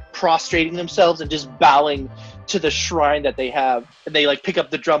doing, prostrating themselves, and just bowing to the shrine that they have. And they like pick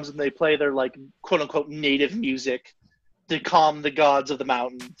up the drums and they play their like quote unquote native music to calm the gods of the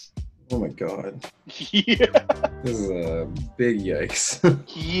mountains. Oh my god. Yeah. This is a big yikes.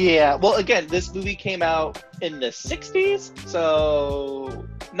 Yeah. Well, again, this movie came out in the 60s, so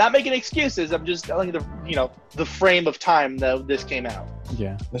not making excuses. I'm just telling the frame of time that this came out.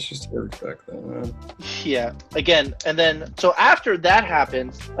 Yeah. That's just work back then, man. Yeah. Again, and then so after that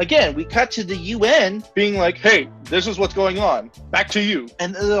happens, again, we cut to the UN being like, "Hey, this is what's going on. Back to you."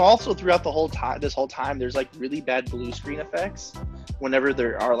 And then also throughout this whole time, there's like really bad blue screen effects. Whenever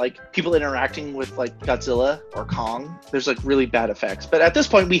there are like people interacting with like Godzilla or Kong, there's like really bad effects. But at this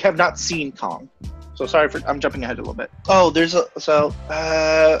point, we have not seen Kong. So I'm jumping ahead a little bit. Oh,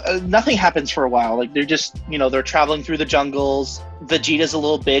 nothing happens for a while. Like they're just, they're traveling through the jungles. Vegeta's a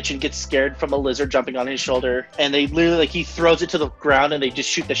little bitch and gets scared from a lizard jumping on his shoulder. And they literally, he throws it to the ground and they just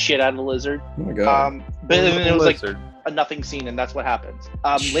shoot the shit out of the lizard. Oh my god. But it was like a nothing scene, and that's what happens.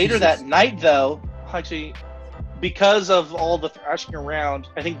 Later that night, though, actually, because of all the thrashing around,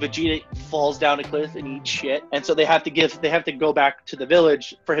 I think Vegeta falls down a cliff and eats shit, and so they have to go back to the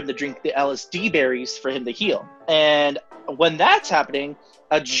village for him to drink the LSD berries for him to heal. And when that's happening,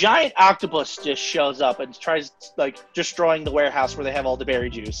 a giant octopus just shows up and tries like destroying the warehouse where they have all the berry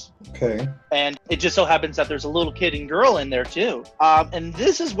juice. Okay. And it just so happens that there's a little kid and girl in there too. And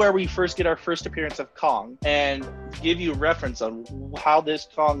this is where we first get our first appearance of Kong. And to give you a reference on how this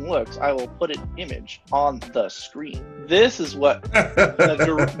Kong looks, I will put an image on the screen. This is what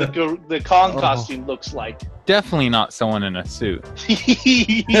the Kong costume looks like. Definitely not someone in a suit.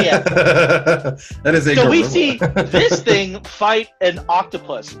 Yeah. That is a So gorilla. we see this thing fight an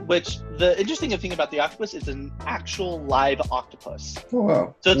octopus, which the interesting thing about the octopus is an actual live octopus. Oh,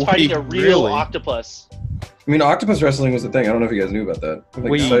 wow. So it's fighting a real octopus. I mean, octopus wrestling was a thing. I don't know if you guys knew about that.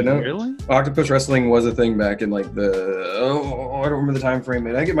 Like, Wait, side note, really? Octopus wrestling was a thing back in like I don't remember the time frame.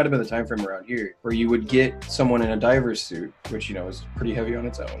 I think it might have been the time frame around here where you would get someone in a diver's suit, which is pretty heavy on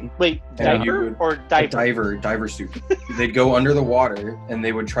its own. Wait, diver or diver? Diver suit. They'd go under the water and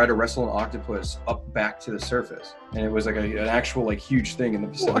they would try to wrestle an octopus up back to the surface, and it was like an actual like huge thing in the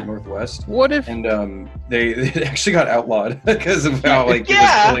Pacific Northwest. What if? And they actually got outlawed because of how like he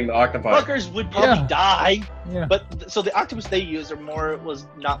was killing the octopi. Fuckers would probably die. Yeah. But so the octopus they use was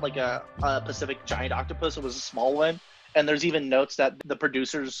not like a Pacific giant octopus. It was a small one. And there's even notes that the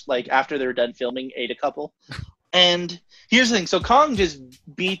producers, like after they were done filming, ate a couple. And here's the thing. So Kong just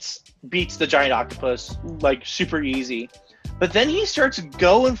beats the giant octopus like super easy. But then he starts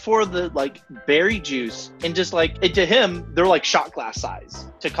going for the like berry juice, and just like to him, they're like shot glass size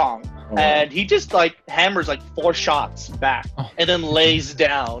to Kong. Oh. And he just like hammers like 4 shots back and then lays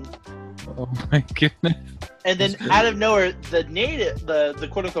down. Oh my goodness. And then out of nowhere, the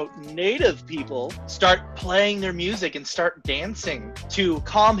quote unquote native people start playing their music and start dancing to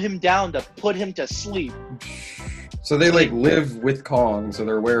calm him down, to put him to sleep. So they like live with Kong, so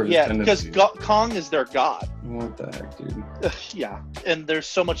they're aware of his tendencies. Because Kong is their god. What the heck, dude? Yeah, and there's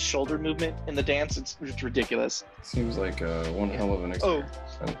so much shoulder movement in the dance, it's ridiculous. Seems like one hell of an experience.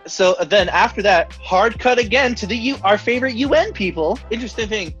 So then after that, hard cut again to our favorite UN people. Interesting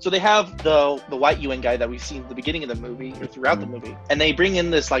thing. So they have the white UN guy that we've seen at the beginning of the movie or throughout the movie, and they bring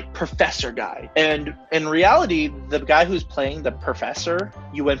in this like professor guy. And in reality, the guy who's playing the professor,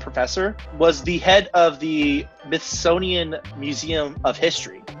 UN professor, was the head of the Smithsonian Museum of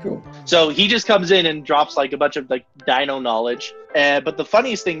History. Cool. So he just comes in and drops like a bunch of like dino knowledge. But the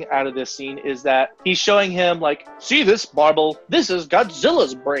funniest thing out of this scene is that he's showing him like, see this marble? This is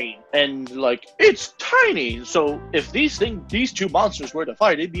Godzilla's brain. And like, it's tiny. So if these two monsters were to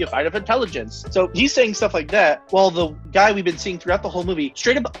fight, it'd be a fight of intelligence. So he's saying stuff like that while the guy we've been seeing throughout the whole movie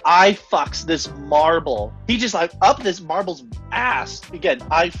straight up eye fucks this marble. He just like up this marble's ass. Again,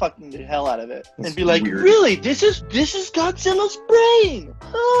 eye fucking the hell out of it. That's and be like, weird. really? This is Godzilla's brain.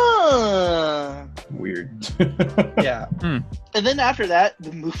 Huh. Weird. Yeah. And then after that,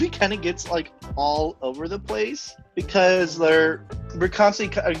 the movie kind of gets like all over the place because we're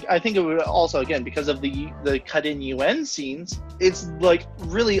constantly. I think it would also again because of the cut in UN scenes. It's like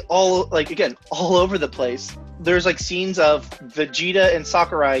really all over the place. There's like scenes of Vegeta and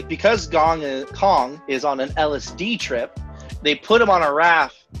Sakurai because Kong is on an LSD trip. They put him on a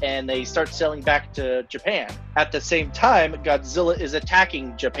raft and they start sailing back to Japan. At the same time, Godzilla is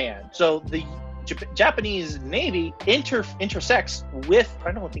attacking Japan. So the Japanese Navy intersects with,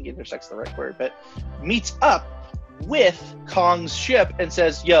 I don't think intersects the right word, but meets up with Kong's ship and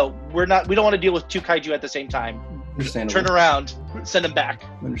says, yo, we don't want to deal with two kaiju at the same time. Understandable. Turn around, send them back.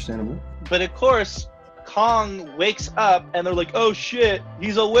 Understandable. But of course, Kong wakes up and they're like, oh shit,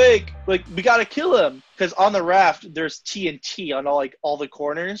 he's awake. Like, we gotta kill him. Because on the raft, there's TNT on all the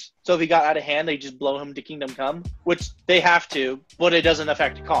corners. So if he got out of hand, they just blow him to Kingdom Come, which they have to, but it doesn't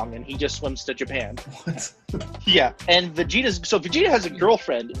affect Kong, and he just swims to Japan. What? Yeah, and Vegeta has a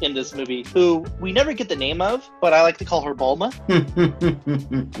girlfriend in this movie who we never get the name of, but I like to call her Bulma.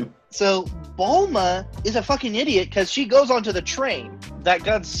 So Bulma is a fucking idiot because she goes onto the train that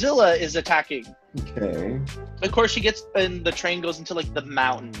Godzilla is attacking. Okay. Of course, she gets, and the train goes into like the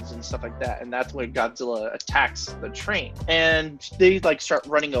mountains and stuff like that, and that's when Godzilla attacks the train. And they like start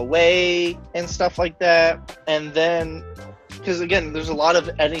running away and stuff like that. And then, because again, there's a lot of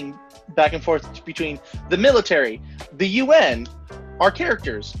editing back and forth between the military, the UN, our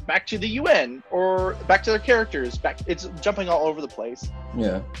characters, back to the UN, or back to their characters, back. It's jumping all over the place.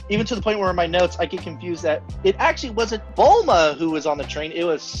 Yeah. Even to the point where in my notes, I get confused that it actually wasn't Bulma who was on the train. It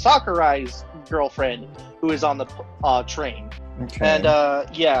was Sakurai's girlfriend who was on the train. Okay. And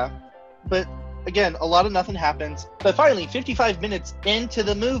yeah, but again, a lot of nothing happens. But finally, 55 minutes into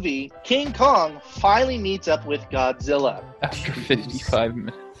the movie, King Kong finally meets up with Godzilla. After 55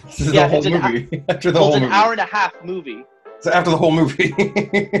 minutes. This is the whole movie. After the whole movie. It's an hour and a half movie. So after the whole movie.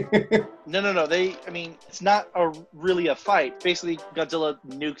 No. It's not really a fight. Basically, Godzilla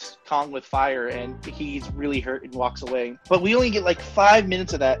nukes Kong with fire, and he's really hurt and walks away. But we only get like 5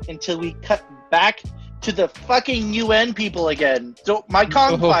 minutes of that until we cut back to the fucking UN people again. So my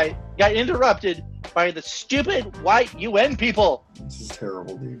Kong fight got interrupted by the stupid white UN people. This is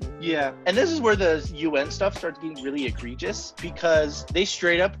terrible, dude. Yeah, and this is where the UN stuff starts getting really egregious because they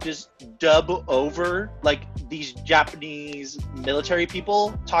straight up just dub over like these Japanese military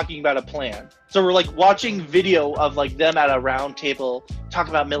people talking about a plan. So we're like watching video of like them at a round table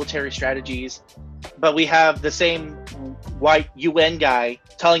talking about military strategies, but we have the same white UN guy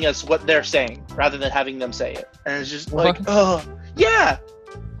telling us what they're saying rather than having them say it. And it's just like, oh, yeah.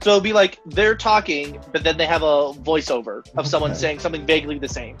 So it'd be like they're talking, but then they have a voiceover of someone saying something vaguely the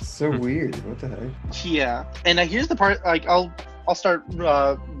same. So weird. What the heck? Yeah. And here's the part, like, I'll start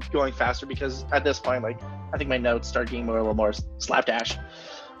going faster because at this point, like, I think my notes start getting a little more slapdash.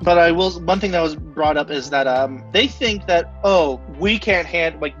 But one thing that was brought up is that they think that, we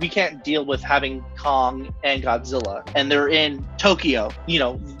can't deal with having Kong and Godzilla, and they're in Tokyo. You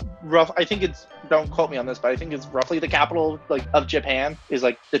know, I think it's, don't quote me on this, but I think it's roughly the capital of Japan is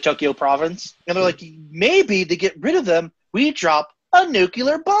like the Tokyo province. And they're like, maybe to get rid of them, we drop a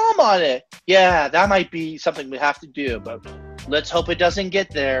nuclear bomb on it. Yeah, that might be something we have to do, but let's hope it doesn't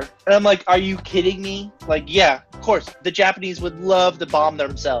get there. And I'm like, are you kidding me? Like, yeah, of course, the Japanese would love to bomb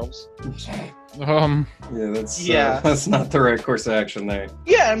themselves. Yeah, that's not the right course of action there.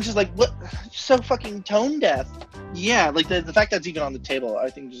 Yeah, I'm just like, what? So fucking tone deaf. Yeah, like the fact that's even on the table, I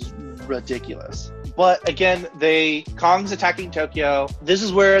think is ridiculous. But again, Kong's attacking Tokyo. This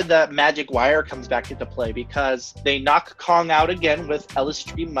is where the magic wire comes back into play because they knock Kong out again with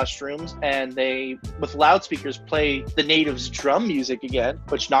LSD mushrooms, and they, with loudspeakers, play the natives' drum music again,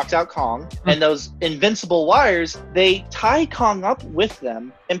 which knocks out Kong. And those invincible wires, they tie Kong up with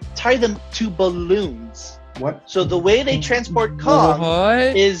them and tie them to balloons. What? So the way they transport Kong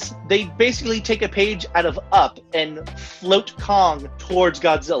is they basically take a page out of Up and float Kong towards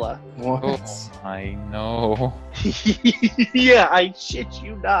Godzilla. What? Oh, I know. Yeah, I shit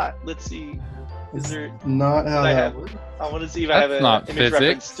you not. Let's see. Is It's there? not how that works. I want to see if I have That's an not image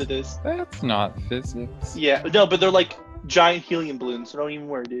reference physics. to this. That's not physics. Yeah, no, but they're like giant helium balloons, so don't even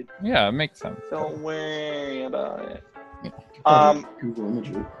worry, dude. Yeah, it makes sense. Don't worry about it. Google image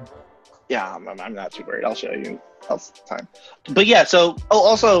it. Yeah, I'm not too worried. I'll show you else time. But yeah, so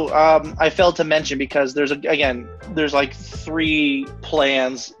also I failed to mention because there's like 3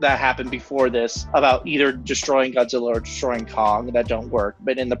 plans that happened before this about either destroying Godzilla or destroying Kong that don't work.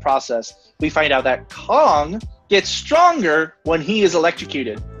 But in the process, we find out that Kong gets stronger when he is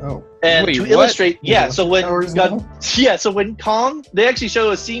electrocuted. Oh. And Wait, to what? illustrate, so when Powers now? so when Kong, they actually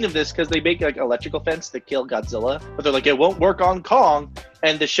show a scene of this because they make like electrical fence to kill Godzilla, but they're like, it won't work on Kong.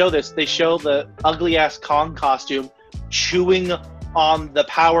 And to show this, they show the ugly ass Kong costume chewing on the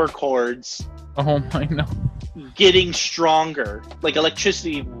power cords, Oh my no. getting stronger, like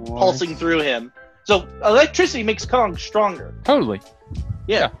electricity pulsing through him. So electricity makes Kong stronger. Totally.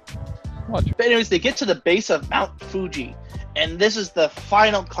 Yeah. Watch. But anyways, they get to the base of Mount Fuji, and this is the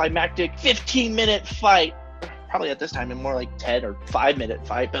final climactic 15-minute fight. Probably at this time in more like 10 or 5-minute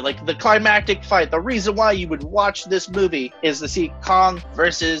fight, but like the climactic fight. The reason why you would watch this movie is to see Kong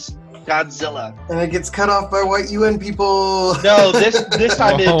versus Godzilla. And it gets cut off by white UN people. No, this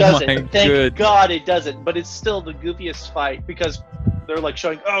time it Oh doesn't. my Thank goodness. God it doesn't. But it's still the goofiest fight because they're like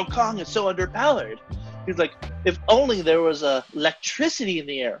showing, oh, Kong is so underpowered. He's like, if only there was electricity in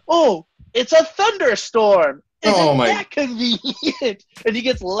the air. Oh, it's a thunderstorm. Isn't that convenient? And he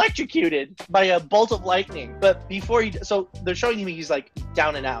gets electrocuted by a bolt of lightning. But before so they're showing me he's like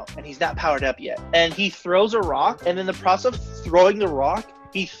down and out, and he's not powered up yet. And he throws a rock, and in the process of throwing the rock,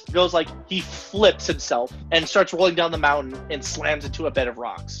 he flips himself and starts rolling down the mountain and slams into a bed of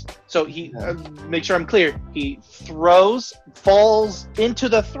rocks. So he, make sure I'm clear, he falls into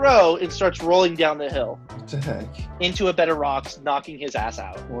the throw and starts rolling down the hill. What the heck? Into a bed of rocks, knocking his ass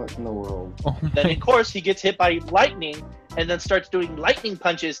out. What in the world? Oh Then, my. of course, he gets hit by lightning and then starts doing lightning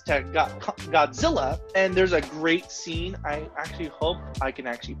punches to Godzilla. And there's a great scene. I actually hope I can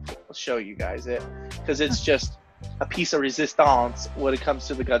actually show you guys it, because it's just a piece of resistance when it comes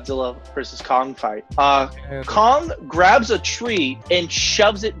to the Godzilla versus Kong fight. Kong grabs a tree and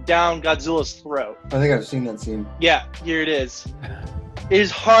shoves it down Godzilla's throat. I think I've seen that scene. Yeah, here it is. It is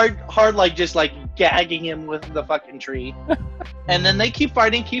hard, like just like gagging him with the fucking tree. And then they keep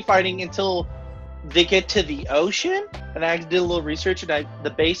fighting until they get to the ocean. And I did a little research, and the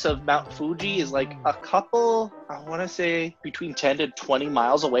base of Mount Fuji is like a couple, I want to say between 10 to 20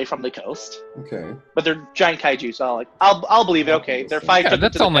 miles away from the coast. Okay. But they're giant kaiju, so I'll believe it. Okay, they're fighting. Yeah,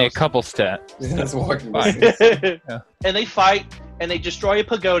 that's only a couple steps. Yeah, that's walking Fine. distance. Yeah. And they fight, and they destroy a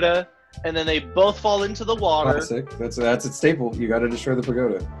pagoda, and then they both fall into the water. Classic. That's its staple. You got to destroy the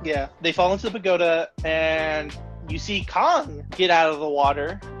pagoda. Yeah, they fall into the pagoda, and you see Kong get out of the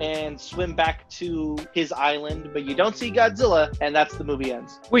water and swim back to his island, but you don't see Godzilla, and that's the movie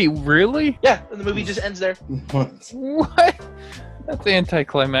ends. Wait, really? Yeah, and the movie just ends there. What? What? That's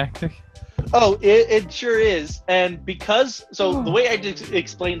anticlimactic. Oh, it sure is. And because, so the way I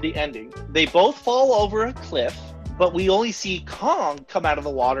explained the ending, they both fall over a cliff, but we only see Kong come out of the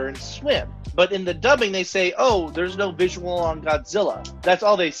water and swim. But in the dubbing, they say, oh, there's no visual on Godzilla. That's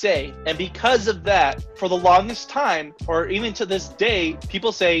all they say. And because of that, for the longest time, or even to this day,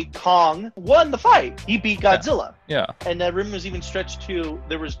 people say Kong won the fight. He beat Godzilla. Yeah. And that rumor was even stretched to,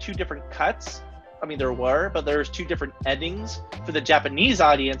 there was 2 different cuts. I mean, there were, but there was 2 different endings. For the Japanese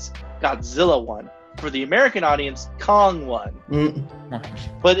audience, Godzilla won. For the American audience, Kong won.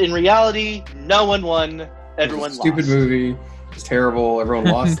 But in reality, no one won. Everyone lost. Stupid movie. It's terrible. Everyone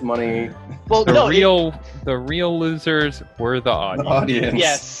lost money. Well, The no, the real losers were the The audience. audience.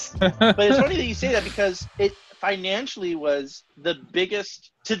 yes. But it's funny that you say that because it financially was the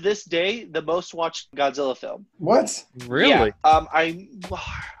biggest, to this day, the most watched Godzilla film. What? Really? Yeah. I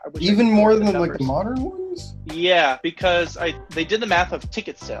wish Even I could more look than at like the numbers. modern ones? Yeah, because they did the math of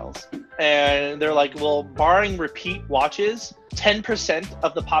ticket sales, and they're like, well, barring repeat watches, 10%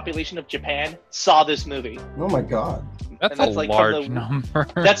 of the population of Japan saw this movie. Oh my god. That's And a like large number.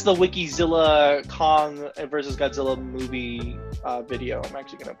 That's the Wikizilla Kong versus Godzilla movie video. I'm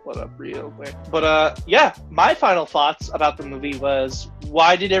actually gonna pull it up real quick. But yeah, my final thoughts about the movie was,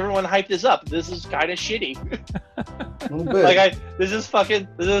 why did everyone hype this up? This is kind of shitty. Like this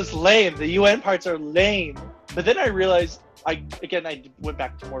is lame. The UN parts are lame. But then I realized, I went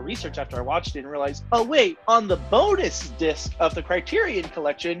back to more research after I watched it and realized, oh wait, on the bonus disc of the Criterion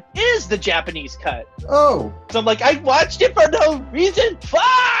Collection is the Japanese cut. Oh. So I'm like, I watched it for no reason.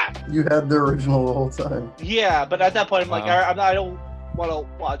 Fuck! You had the original the whole time. Yeah, but at that point I'm like, Wow. I don't want to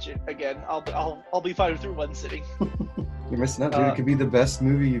watch it again. I'll be fine through one sitting. You're missing out, dude. It could be the best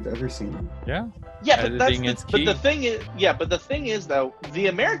movie you've ever seen. Yeah. Yeah, but Editing is key. the thing is though, the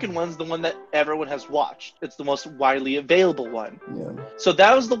American one's the one that everyone has watched. It's the most widely available one. Yeah. So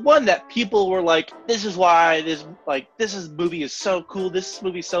that was the one that people were like, this is why movie is so cool. This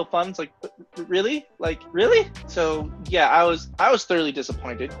movie's so fun. It's like, really? Like, really? So yeah, I was thoroughly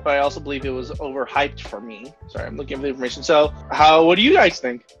disappointed, but I also believe it was overhyped for me. Sorry, I'm looking at the information. So what do you guys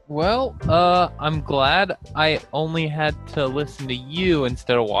think? Well, I'm glad I only had to listen to you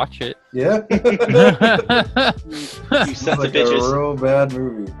instead of watch it. Yeah. You Sounds sons like of bitches. a real bad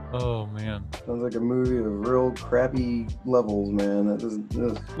movie. Oh man. Sounds like a movie of real crappy levels, man. That doesn't.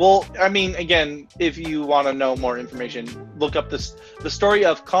 Ugh. Well, I mean, again, if you want to know more information, look up the story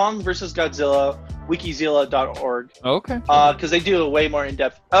of Kong versus Godzilla, wikizilla.org. Okay. Because they do a way more in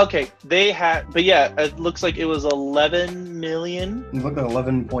depth. Okay, but yeah, it looks like it was 11 million. It looked like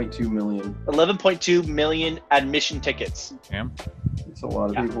 11.2 million. 11.2 million admission tickets. Damn. It's a lot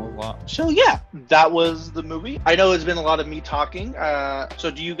of Yeah. people. A lot. So yeah, that was the movie. I know it's been a lot of me talking.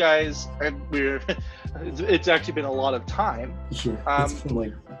 So do you guys? It's actually been a lot of time. Yeah, it's been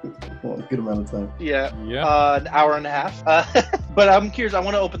like a good amount of time. Yeah. Yeah. An hour and a half. But I'm curious. I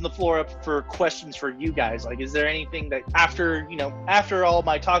want to open the floor up for questions for you guys. Like, is there anything that after all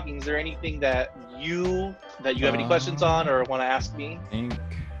my talking, is there anything that you have any questions on or want to ask me?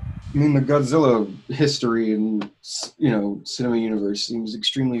 I mean, the Godzilla history and cinema universe seems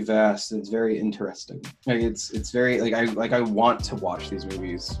extremely vast and it's very interesting. Like it's very I want to watch these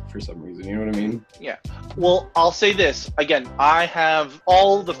movies for some reason. You know what I mean? Yeah. Well, I'll say this again. I have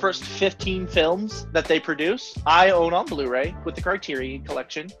all the first 15 films that they produce. I own on Blu-ray with the Criterion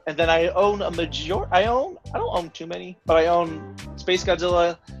Collection, and then I own I don't own too many, but I own Space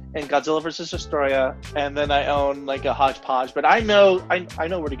Godzilla and Godzilla vs. Destroya, and then I own like a hodgepodge. But I know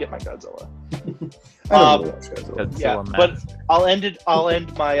where to get my Godzilla. I don't know watch Godzilla. Yeah, but I'll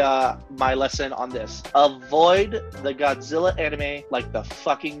end my lesson on this. Avoid the Godzilla anime like the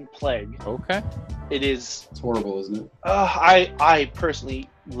fucking plague. Okay. It is. It's horrible, isn't it? I personally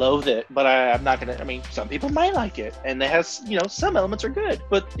loathe it, but I'm not gonna. I mean, some people might like it, and it has some elements are good,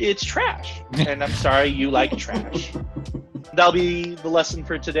 but it's trash. And I'm sorry you like trash. That'll be the lesson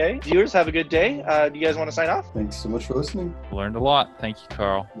for today. Viewers, have a good day. Do you guys want to sign off? Thanks so much for listening. Learned a lot. Thank you,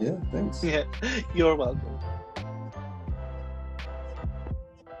 Carl. Yeah, thanks. Yeah, you're welcome.